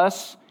all of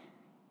us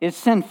is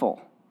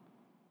sinful.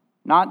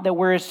 Not that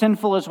we're as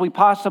sinful as we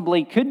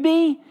possibly could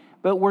be,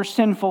 but we're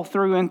sinful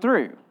through and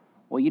through.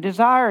 What you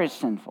desire is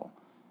sinful.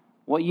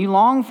 What you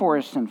long for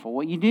is sinful.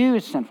 What you do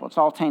is sinful. It's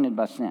all tainted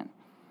by sin.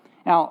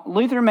 Now,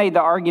 Luther made the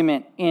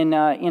argument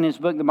in his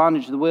book, The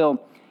Bondage of the Will.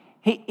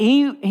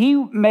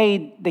 He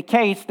made the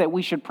case that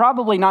we should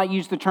probably not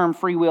use the term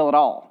free will at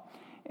all.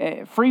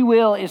 Free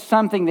will is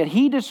something that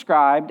he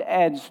described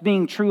as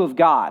being true of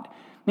God,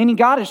 meaning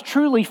God is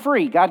truly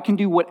free. God can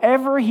do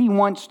whatever he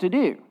wants to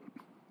do.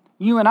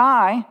 You and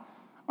I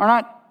are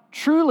not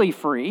truly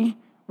free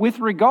with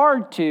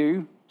regard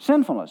to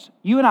sinfulness.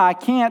 You and I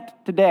can't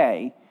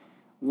today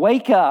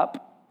wake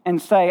up and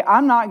say,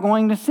 I'm not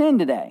going to sin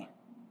today.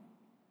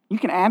 You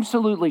can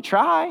absolutely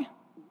try.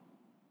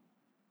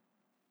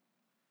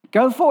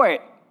 Go for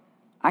it.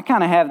 I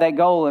kind of have that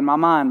goal in my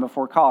mind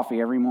before coffee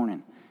every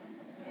morning.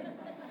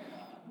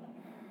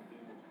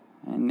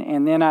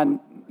 And then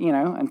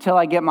until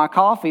I get my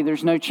coffee,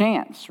 there's no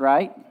chance,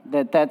 right?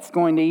 That's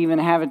going to even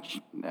have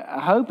a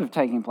hope of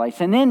taking place.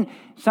 And then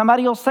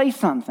somebody will say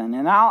something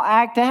and I'll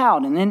act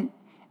out and then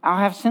I'll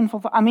have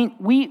sinful thoughts. I mean,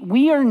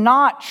 we are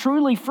not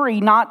truly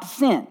free not to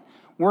sin.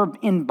 We're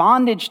in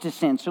bondage to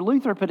sin. So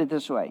Luther put it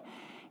this way.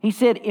 He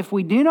said, if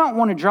we do not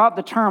want to drop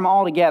the term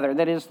altogether,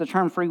 that is the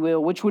term free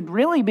will, which would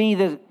really be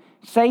the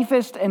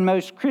safest and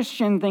most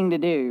Christian thing to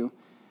do,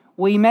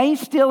 we may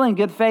still in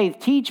good faith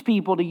teach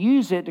people to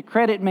use it to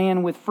credit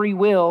man with free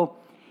will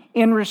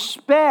in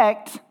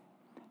respect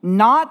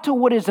not to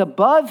what is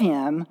above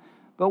him,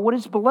 but what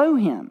is below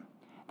him.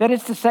 That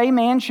is to say,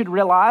 man should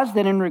realize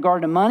that in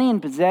regard to money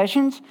and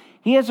possessions,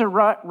 he has a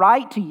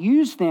right to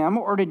use them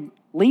or to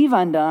leave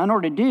undone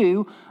or to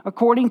do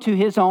according to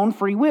his own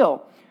free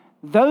will.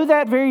 Though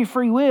that very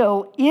free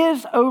will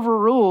is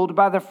overruled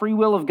by the free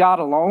will of God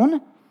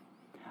alone,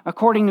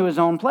 according to his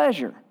own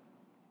pleasure.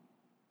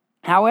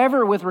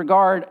 However, with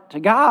regard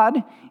to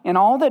God, in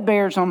all that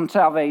bears on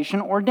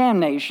salvation or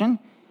damnation,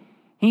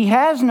 he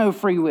has no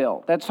free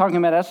will. That's talking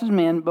about us as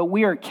men, but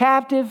we are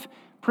captive,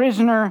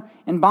 prisoner,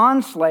 and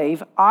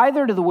bondslave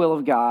either to the will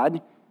of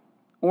God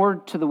or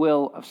to the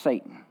will of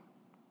Satan.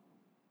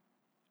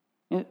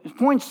 The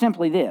point's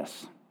simply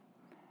this.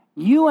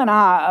 You and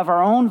I, of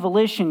our own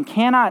volition,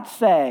 cannot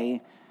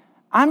say,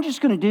 I'm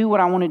just going to do what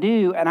I want to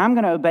do and I'm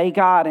going to obey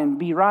God and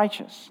be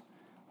righteous.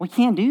 We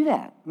can't do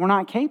that. We're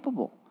not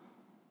capable.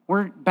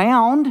 We're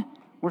bound,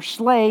 we're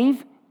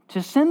slave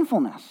to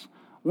sinfulness.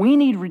 We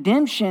need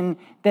redemption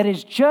that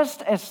is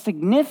just as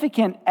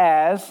significant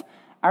as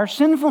our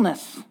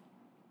sinfulness.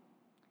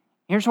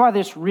 Here's why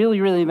this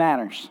really, really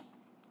matters.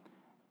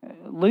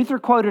 Luther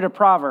quoted a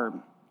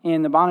proverb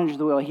in The Bondage of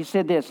the Will. He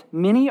said this: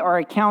 "Many are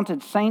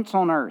accounted saints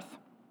on earth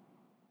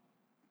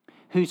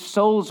whose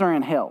souls are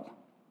in hell."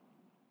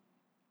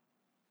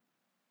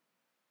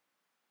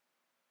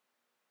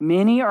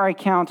 Many are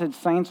accounted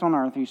saints on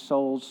earth whose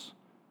souls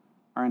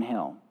are in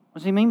hell. What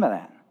does he mean by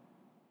that?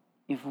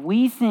 If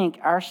we think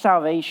our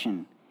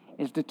salvation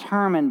is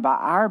determined by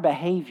our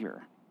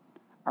behavior,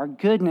 our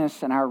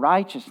goodness, and our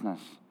righteousness,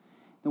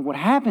 then what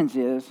happens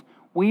is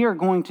we are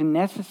going to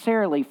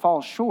necessarily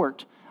fall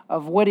short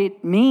of what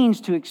it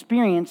means to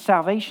experience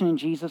salvation in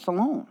Jesus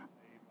alone.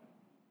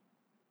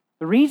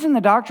 The reason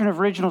the doctrine of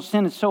original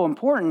sin is so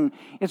important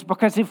is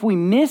because if we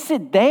miss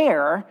it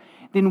there,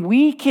 then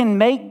we can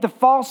make the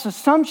false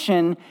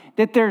assumption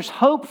that there's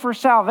hope for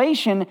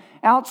salvation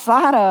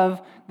outside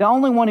of the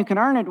only one who can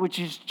earn it, which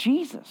is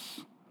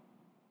Jesus.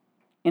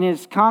 In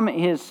his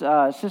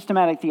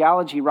systematic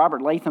theology,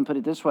 Robert Latham put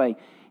it this way.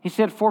 He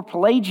said, for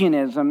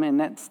Pelagianism, and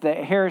that's the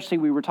heresy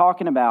we were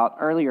talking about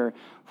earlier,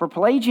 for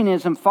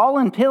Pelagianism,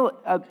 fallen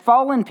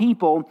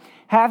people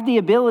have the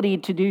ability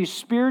to do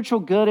spiritual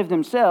good of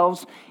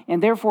themselves,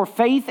 and therefore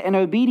faith and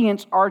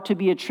obedience are to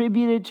be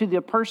attributed to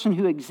the person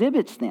who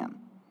exhibits them,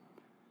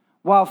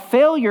 while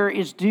failure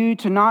is due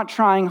to not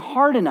trying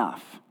hard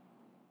enough.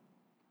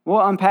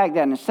 We'll unpack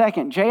that in a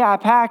second. J.I.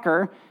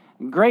 Packer,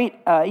 great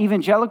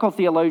evangelical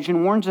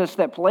theologian, warns us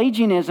that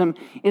Pelagianism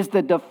is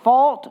the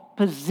default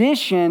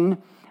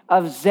position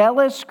of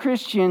zealous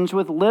Christians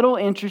with little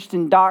interest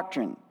in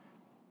doctrine.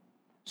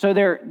 So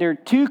there are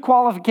two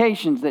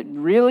qualifications that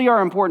really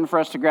are important for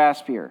us to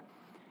grasp here.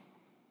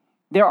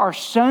 There are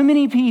so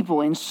many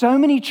people in so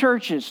many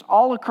churches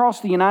all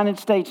across the United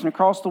States and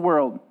across the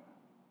world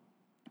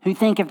who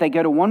think if they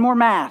go to one more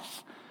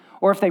Mass,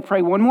 or if they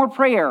pray one more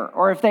prayer,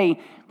 or if they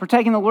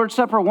partake in the Lord's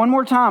Supper one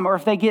more time, or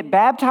if they get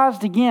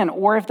baptized again,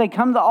 or if they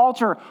come to the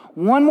altar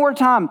one more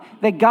time,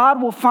 that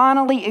God will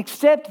finally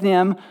accept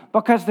them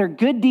because their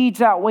good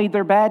deeds outweigh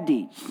their bad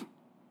deeds.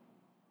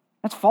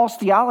 That's false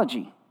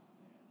theology.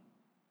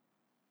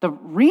 The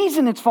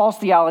reason it's false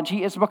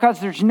theology is because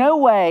there's no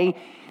way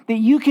that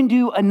you can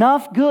do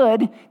enough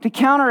good to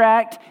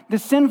counteract the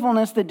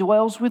sinfulness that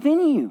dwells within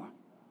you.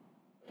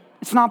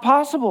 It's not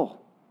possible.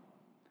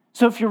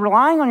 So if you're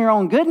relying on your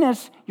own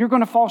goodness, you're going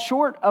to fall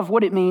short of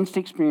what it means to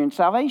experience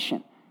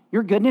salvation.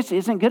 Your goodness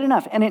isn't good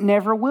enough, and it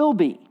never will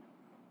be.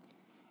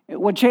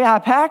 What J.I.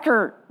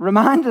 Packer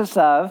reminds us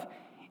of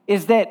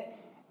is that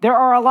there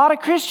are a lot of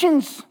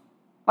Christians,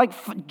 like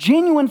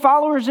genuine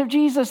followers of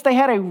Jesus. They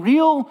had a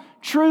real,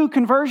 true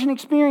conversion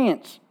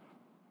experience,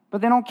 but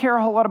they don't care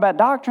a whole lot about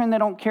doctrine. They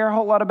don't care a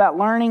whole lot about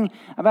learning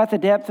about the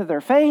depth of their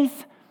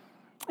faith.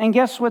 And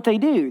guess what they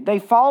do? They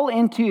fall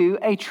into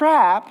a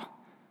trap,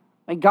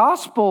 a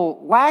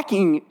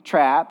gospel-lacking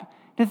trap,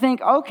 to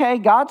think, okay,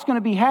 God's going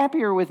to be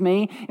happier with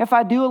me if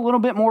I do a little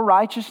bit more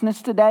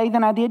righteousness today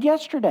than I did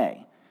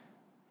yesterday.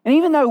 And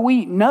even though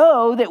we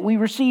know that we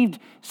received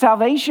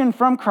salvation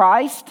from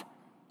Christ,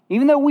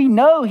 even though we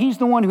know He's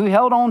the one who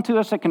held on to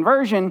us at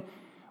conversion,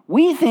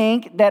 we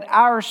think that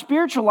our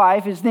spiritual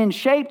life is then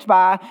shaped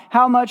by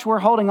how much we're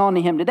holding on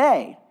to Him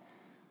today.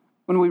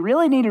 When we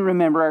really need to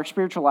remember our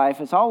spiritual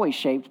life is always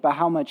shaped by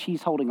how much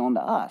He's holding on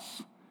to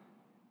us.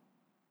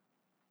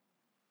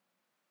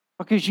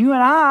 Because you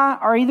and I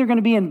are either going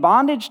to be in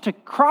bondage to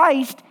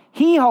Christ,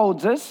 He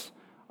holds us,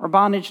 or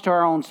bondage to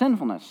our own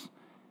sinfulness.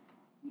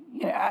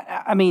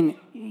 I mean,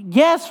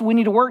 yes, we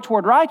need to work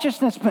toward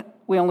righteousness, but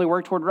we only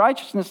work toward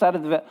righteousness out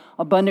of the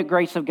abundant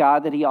grace of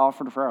God that He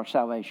offered for our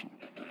salvation.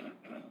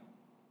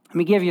 Let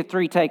me give you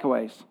 3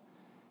 takeaways.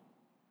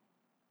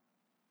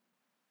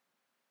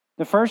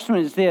 The first one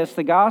is this: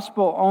 the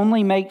gospel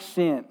only makes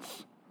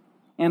sense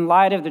in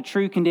light of the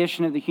true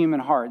condition of the human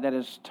heart, that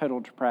is total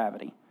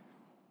depravity.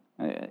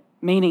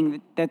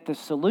 Meaning that the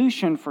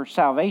solution for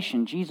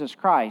salvation, Jesus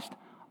Christ,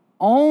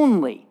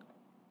 only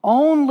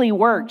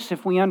works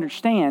if we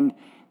understand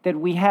that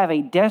we have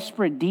a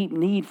desperate, deep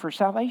need for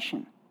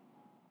salvation.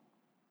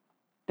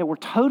 That we're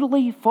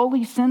totally,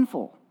 fully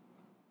sinful.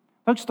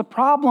 Folks, the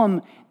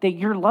problem that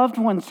your loved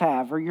ones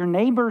have, or your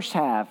neighbors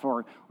have,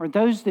 or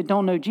those that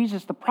don't know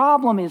Jesus, the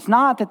problem is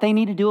not that they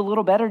need to do a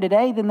little better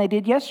today than they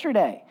did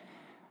yesterday.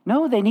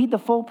 No, they need the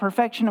full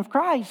perfection of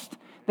Christ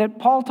that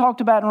Paul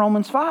talked about in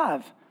Romans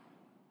 5.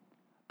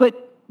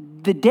 But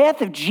the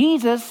death of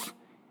Jesus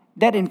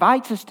that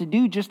invites us to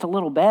do just a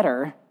little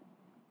better,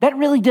 that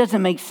really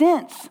doesn't make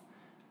sense.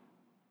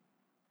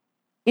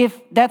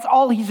 If that's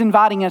all He's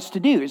inviting us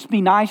to do, is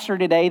be nicer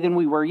today than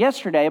we were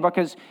yesterday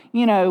because,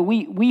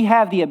 we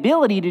have the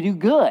ability to do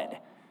good.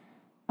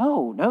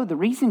 No, the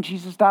reason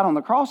Jesus died on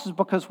the cross is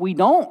because we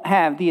don't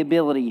have the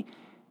ability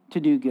to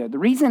do good. The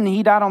reason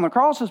He died on the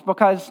cross is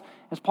because,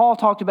 as Paul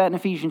talked about in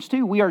Ephesians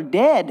 2, we are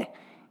dead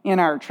in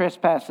our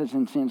trespasses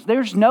and sins.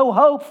 There's no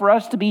hope for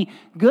us to be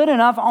good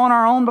enough on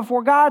our own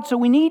before God, so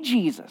we need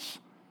Jesus.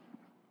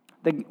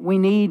 We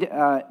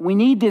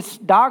need this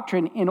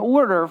doctrine in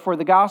order for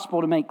the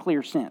gospel to make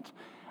clear sense.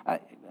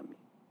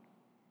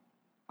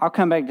 I'll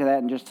come back to that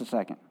in just a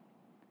second.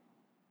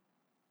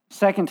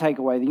 Second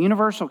takeaway, the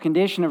universal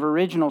condition of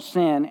original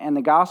sin and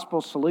the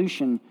gospel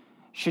solution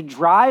should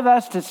drive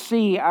us to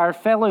see our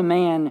fellow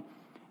man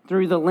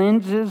through the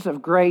lenses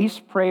of grace,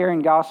 prayer,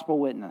 and gospel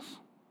witness.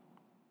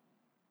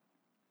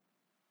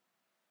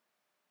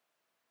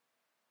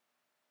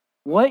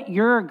 What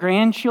your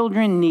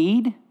grandchildren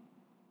need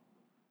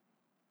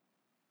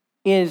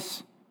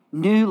is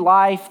new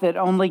life that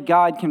only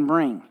God can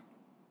bring.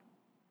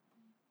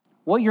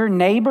 What your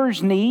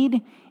neighbors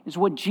need is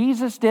what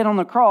Jesus did on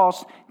the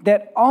cross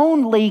that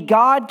only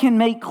God can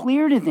make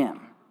clear to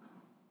them.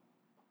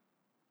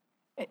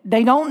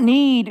 They don't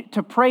need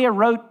to pray a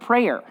rote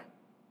prayer.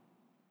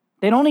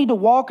 They don't need to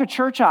walk a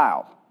church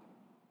aisle.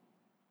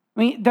 I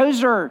mean,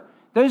 those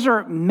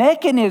are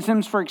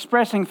mechanisms for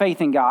expressing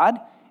faith in God,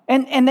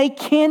 and they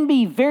can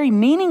be very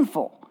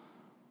meaningful.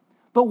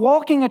 But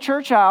walking a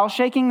church aisle,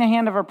 shaking the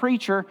hand of a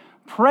preacher,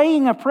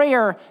 praying a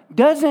prayer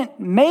doesn't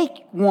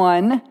make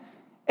one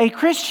a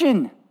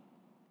Christian.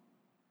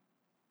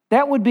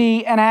 That would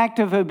be an act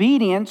of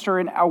obedience or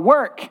a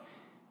work.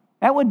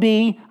 That would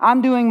be,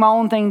 I'm doing my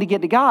own thing to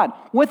get to God.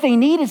 What they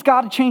need is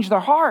God to change their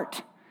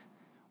heart.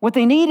 What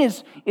they need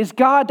is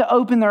God to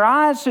open their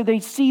eyes so they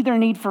see their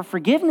need for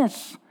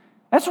forgiveness.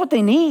 That's what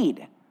they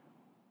need.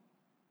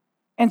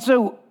 And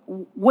so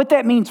what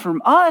that means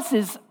from us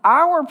is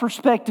our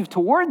perspective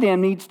toward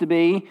them needs to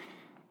be,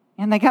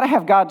 and they got to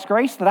have God's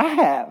grace that I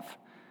have.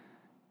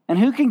 And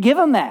who can give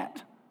them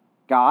that?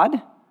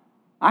 God.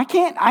 I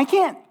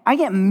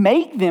can't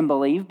make them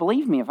believe.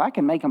 Believe me, if I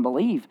can make them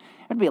believe,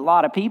 there'd be a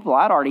lot of people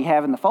I'd already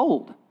have in the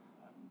fold.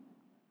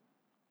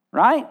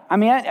 Right? I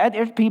mean,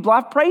 there's people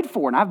I've prayed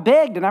for, and I've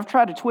begged, and I've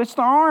tried to twist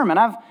their arm, and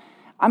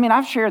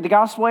I've shared the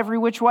gospel every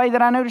which way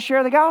that I know to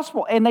share the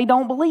gospel, and they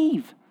don't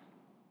believe.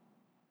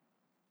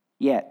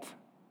 Yet.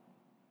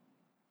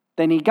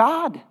 They need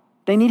God.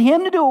 They need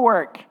Him to do a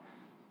work.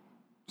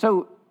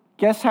 So,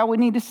 guess how we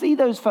need to see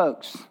those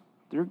folks?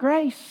 Through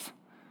grace.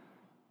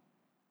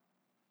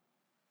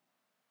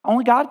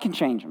 Only God can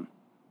change them.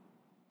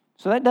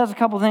 So that does a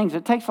couple things.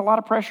 It takes a lot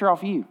of pressure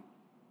off you.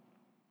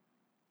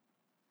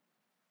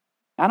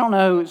 I don't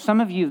know, some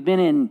of you have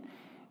been in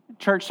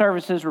church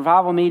services,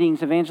 revival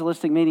meetings,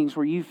 evangelistic meetings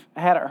where you've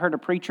heard a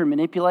preacher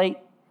manipulate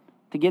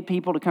to get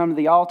people to come to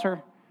the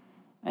altar.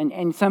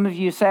 And some of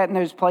you sat in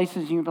those places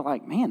and you'd be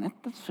like, man,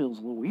 that feels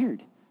a little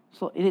weird.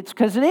 So it's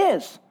because it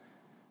is.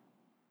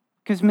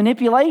 Because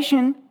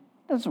manipulation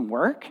doesn't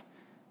work.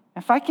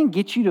 If I can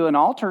get you to an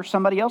altar,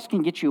 somebody else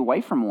can get you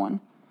away from one.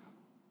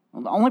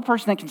 Well, the only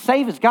person that can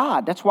save is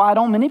God. That's why I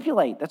don't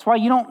manipulate. That's why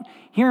you don't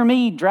hear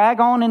me drag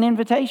on an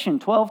invitation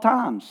 12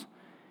 times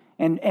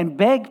and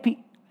beg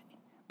people.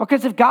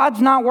 Because if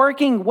God's not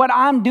working, what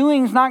I'm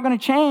doing is not going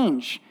to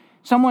change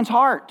someone's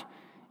heart.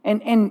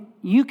 And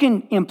you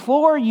can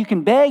implore, you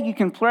can beg, you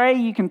can pray,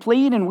 you can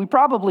plead, and we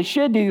probably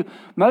should do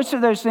most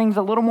of those things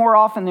a little more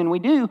often than we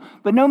do.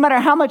 But no matter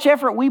how much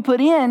effort we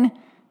put in,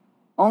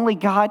 only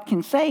God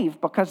can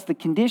save, because the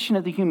condition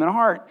of the human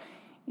heart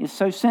is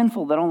so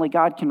sinful that only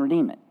God can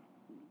redeem it.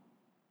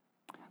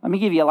 Let me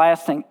give you a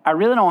last thing. I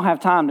really don't have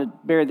time to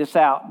bear this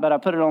out, but I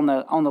put it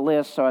on the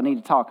list, so I need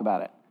to talk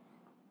about it.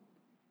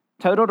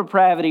 Total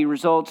depravity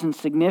results in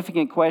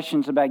significant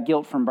questions about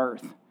guilt from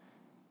birth.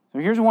 So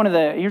here's one of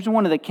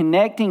the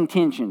connecting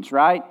tensions,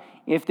 right?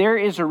 If there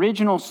is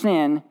original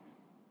sin,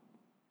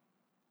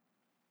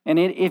 and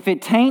if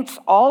it taints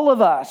all of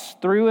us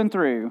through and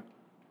through,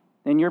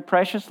 then your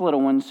precious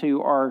little ones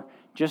who are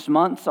just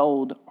months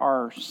old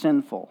are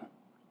sinful.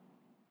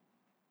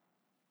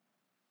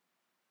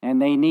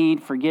 And they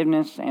need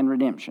forgiveness and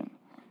redemption.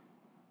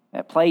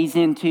 That plays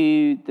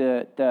into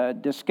the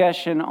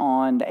discussion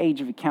on the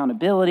age of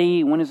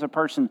accountability. When is a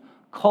person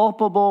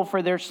culpable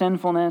for their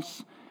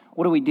sinfulness?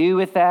 What do we do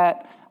with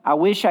that? I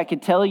wish I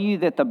could tell you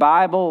that the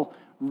Bible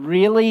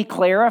really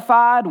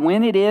clarified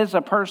when it is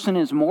a person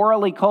is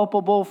morally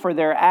culpable for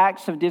their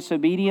acts of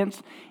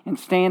disobedience and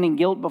standing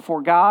guilt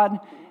before God.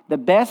 The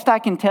best I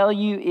can tell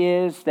you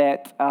is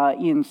that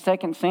in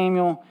 2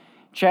 Samuel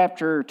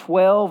chapter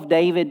 12,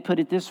 David put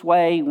it this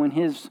way: when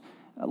his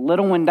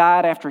little one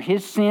died after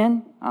his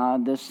sin,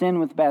 the sin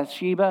with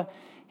Bathsheba,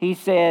 he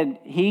said,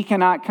 "He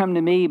cannot come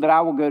to me, but I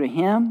will go to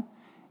him."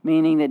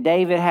 Meaning that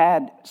David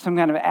had some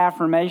kind of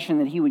affirmation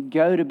that he would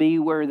go to be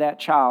where that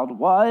child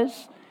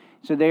was.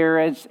 So there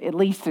is, at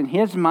least in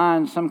his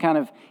mind, some kind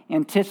of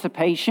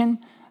anticipation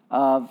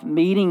of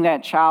meeting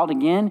that child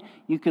again.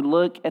 You could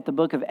look at the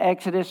book of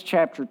Exodus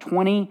chapter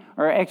 20,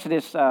 or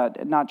Exodus,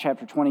 not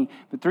chapter 20,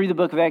 but through the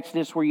book of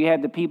Exodus, where you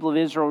had the people of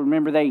Israel.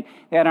 Remember, they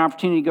had an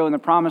opportunity to go in the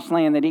promised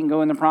land. They didn't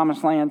go in the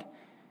promised land.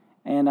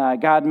 And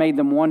God made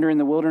them wander in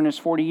the wilderness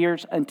 40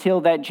 years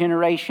until that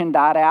generation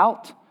died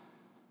out.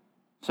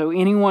 So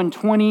anyone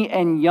 20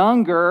 and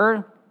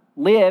younger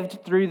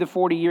lived through the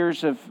 40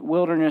 years of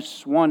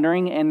wilderness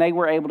wandering, and they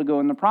were able to go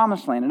in the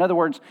promised land. In other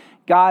words,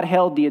 God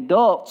held the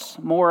adults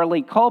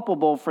morally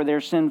culpable for their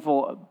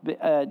sinful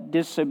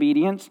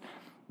disobedience,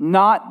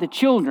 not the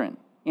children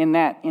in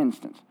that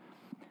instance.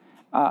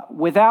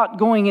 Without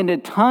going into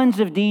tons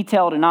of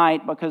detail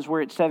tonight, because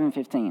we're at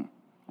 7:15,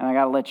 and I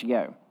got to let you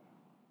go.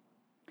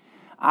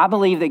 I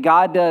believe that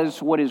God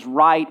does what is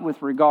right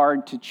with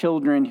regard to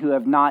children who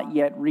have not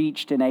yet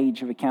reached an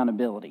age of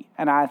accountability.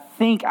 And I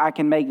think I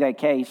can make that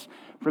case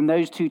from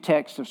those two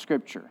texts of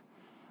Scripture.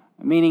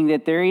 Meaning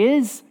that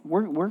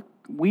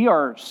we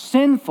are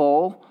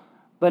sinful,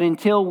 but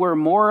until we're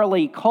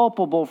morally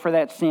culpable for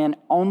that sin,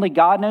 only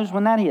God knows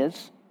when that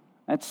is.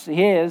 That's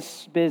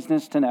His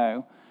business to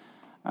know.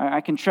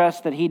 I can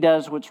trust that He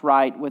does what's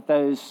right with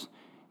those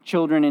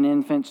children and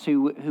infants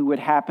who would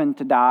happen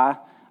to die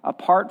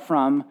apart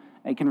from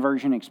a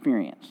conversion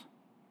experience.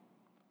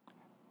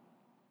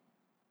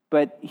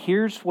 But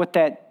here's what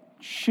that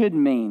should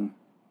mean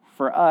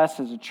for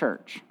us as a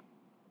church.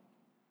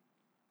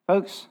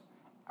 Folks,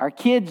 our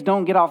kids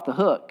don't get off the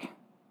hook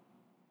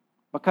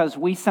because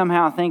we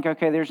somehow think,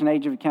 okay, there's an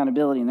age of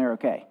accountability and they're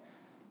okay.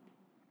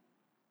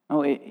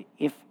 Oh,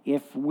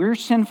 if we're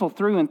sinful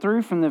through and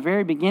through from the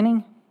very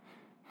beginning,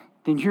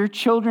 then your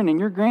children and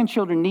your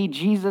grandchildren need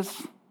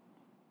Jesus.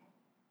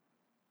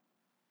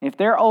 If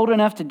they're old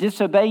enough to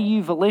disobey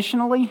you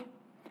volitionally,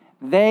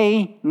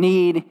 they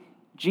need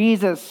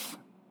Jesus.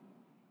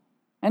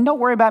 And don't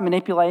worry about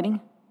manipulating.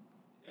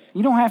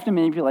 You don't have to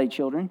manipulate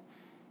children.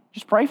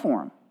 Just pray for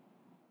them.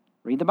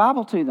 Read the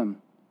Bible to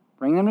them.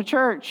 Bring them to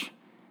church.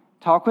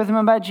 Talk with them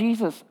about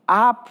Jesus.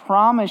 I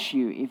promise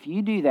you, if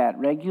you do that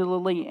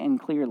regularly and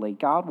clearly,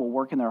 God will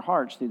work in their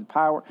hearts through the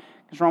power.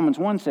 Because Romans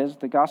 1 says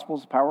the gospel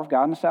is the power of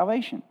God unto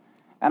salvation.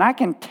 And I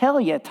can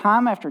tell you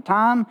time after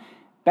time,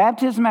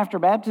 baptism after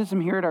baptism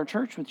here at our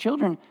church with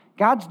children,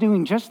 God's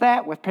doing just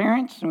that with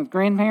parents and with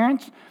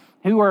grandparents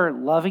who are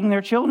loving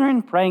their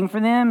children, praying for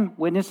them,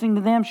 witnessing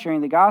to them,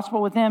 sharing the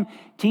gospel with them,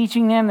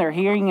 teaching them. They're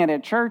hearing it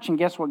at church, and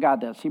guess what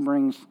God does? He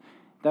brings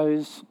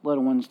those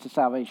little ones to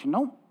salvation.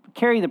 Don't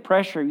carry the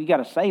pressure, you got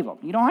to save them.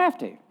 You don't have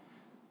to.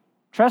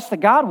 Trust that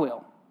God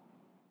will.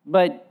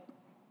 But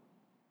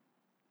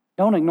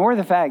don't ignore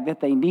the fact that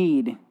they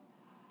need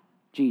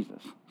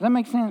Jesus. Does that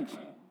make sense?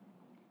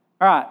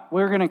 All right,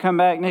 we're going to come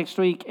back next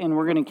week and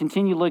we're going to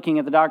continue looking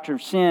at the doctrine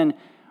of sin.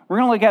 We're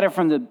going to look at it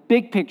from the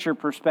big picture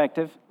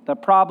perspective, the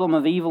problem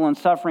of evil and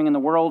suffering in the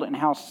world and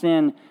how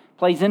sin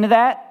plays into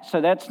that.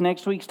 So that's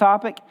next week's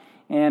topic.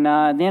 And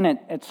then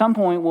at some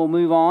point we'll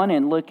move on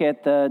and look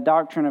at the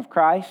doctrine of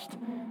Christ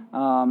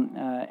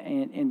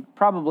and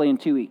probably in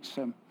 2 weeks.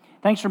 So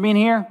thanks for being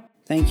here.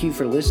 Thank you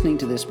for listening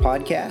to this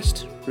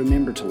podcast.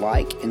 Remember to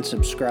like and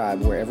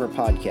subscribe wherever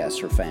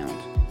podcasts are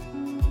found.